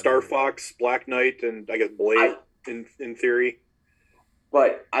 Is what Star Fox, Black Knight, and I guess Blade in theory.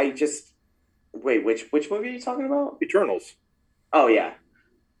 But I just wait. Which movie are you talking about? Eternals. Oh yeah.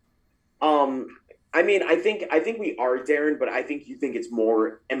 I mean, I think we are, Darren, but I think you think it's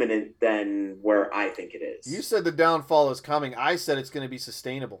more imminent than where I think it is. You said the downfall is coming. I said it's going to be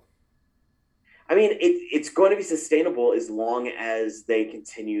sustainable. I mean, it's going to be sustainable as long as they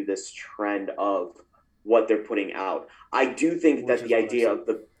continue this trend of what they're putting out. I do think that the idea of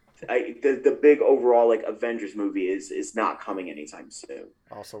the big overall Avengers movie is not coming anytime soon.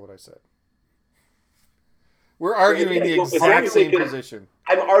 Also what I said. We're arguing the exact same position.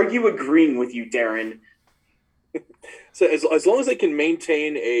 I'm agreeing with you, Darren. So as long as they can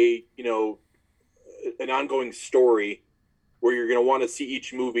maintain an ongoing story where you're going to want to see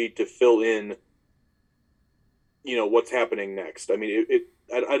each movie to fill in what's happening next. I mean,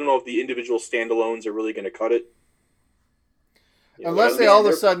 I don't know if the individual standalones are really going to cut it. Unless they all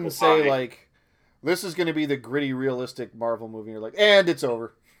of a sudden say, this is going to be the gritty, realistic Marvel movie. You're like, and it's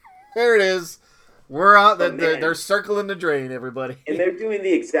over. There it is. We're out. They're circling the drain, everybody. And they're doing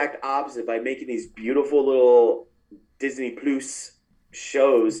the exact opposite by making these beautiful little Disney Plus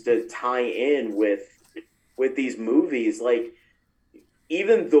shows to tie in with these movies. Like,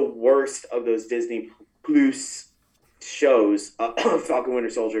 even the worst of those Disney Plus shows, Falcon Winter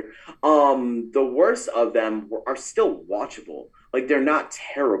Soldier, the worst of them are still watchable. Like, they're not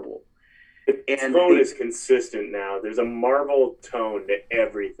terrible. The tone is consistent now. There's a Marvel tone to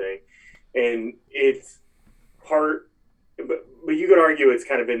everything. And it's but you could argue it's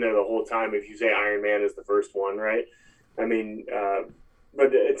kind of been there the whole time if you say Iron Man is the first one, right? I mean, but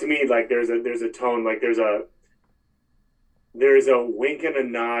to me, there's a tone, there's a wink and a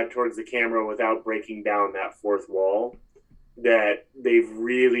nod towards the camera without breaking down that fourth wall that they've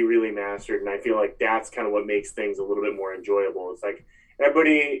really, really mastered. And I feel like that's kind of what makes things a little bit more enjoyable. It's like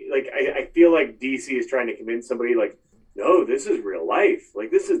everybody, I feel like DC is trying to convince somebody no, this is real life.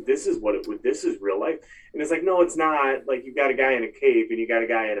 This is real life. And it's like, no, it's not. You got a guy in a cape and you got a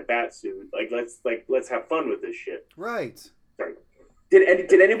guy in a bat suit. Let's have fun with this shit. Right. Sorry.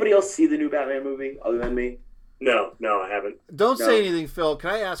 Did anybody else see the new Batman movie other than me? No, I haven't. Don't say anything, Phil.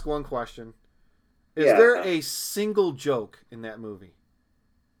 Can I ask one question? Is there a single joke in that movie?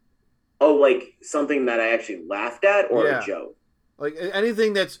 Oh, something that I actually laughed at, or a joke?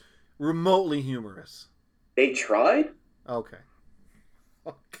 Anything that's remotely humorous. They tried? Okay.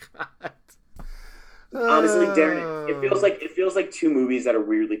 Oh God. Honestly, Darren, it feels like two movies that are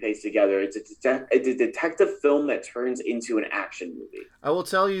weirdly paced together. It's a detective film that turns into an action movie. I will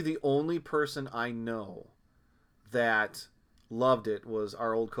tell you, the only person I know that loved it was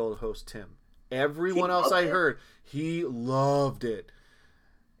our old co-host Tim. Everyone else I heard, he loved it.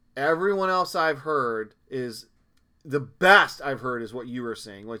 Everyone else I've heard is the best I've heard is what you were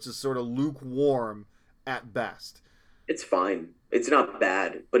saying, which is sort of lukewarm at best. It's fine. It's not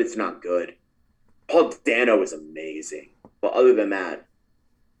bad, but it's not good. Paul Dano is amazing. But other than that,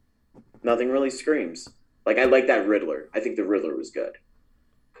 nothing really screams. I like that Riddler. I think the Riddler was good.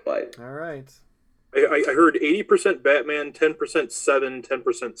 But all right. I heard 80% Batman, 10% Seven,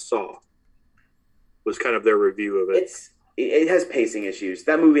 10% Saw was kind of their review of it. It has pacing issues.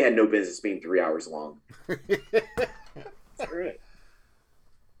 That movie had no business being 3 hours long. All right.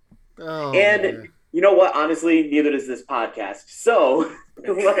 Oh, and man. you know what? Honestly, neither does this podcast. So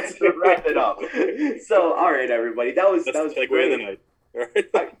let's wrap it up. So, all right, everybody. That was Segue great. of the night. All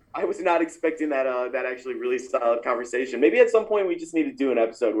right. I was not expecting that actually really solid conversation. Maybe at some point we just need to do an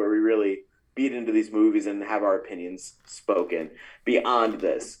episode where we really beat into these movies and have our opinions spoken beyond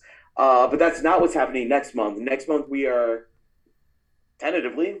this. But that's not what's happening next month. Next month we are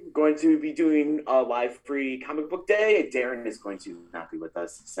tentatively going to be doing a live free comic book day. Darren is going to not be with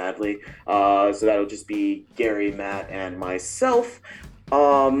us, sadly. So that'll just be Gary, Matt, and myself.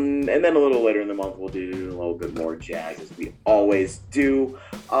 And then a little later in the month, we'll do a little bit more jazz, as we always do.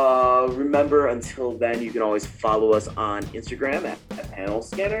 Remember, until then, you can always follow us on Instagram at Panel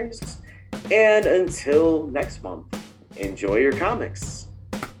Scanners. And until next month, enjoy your comics.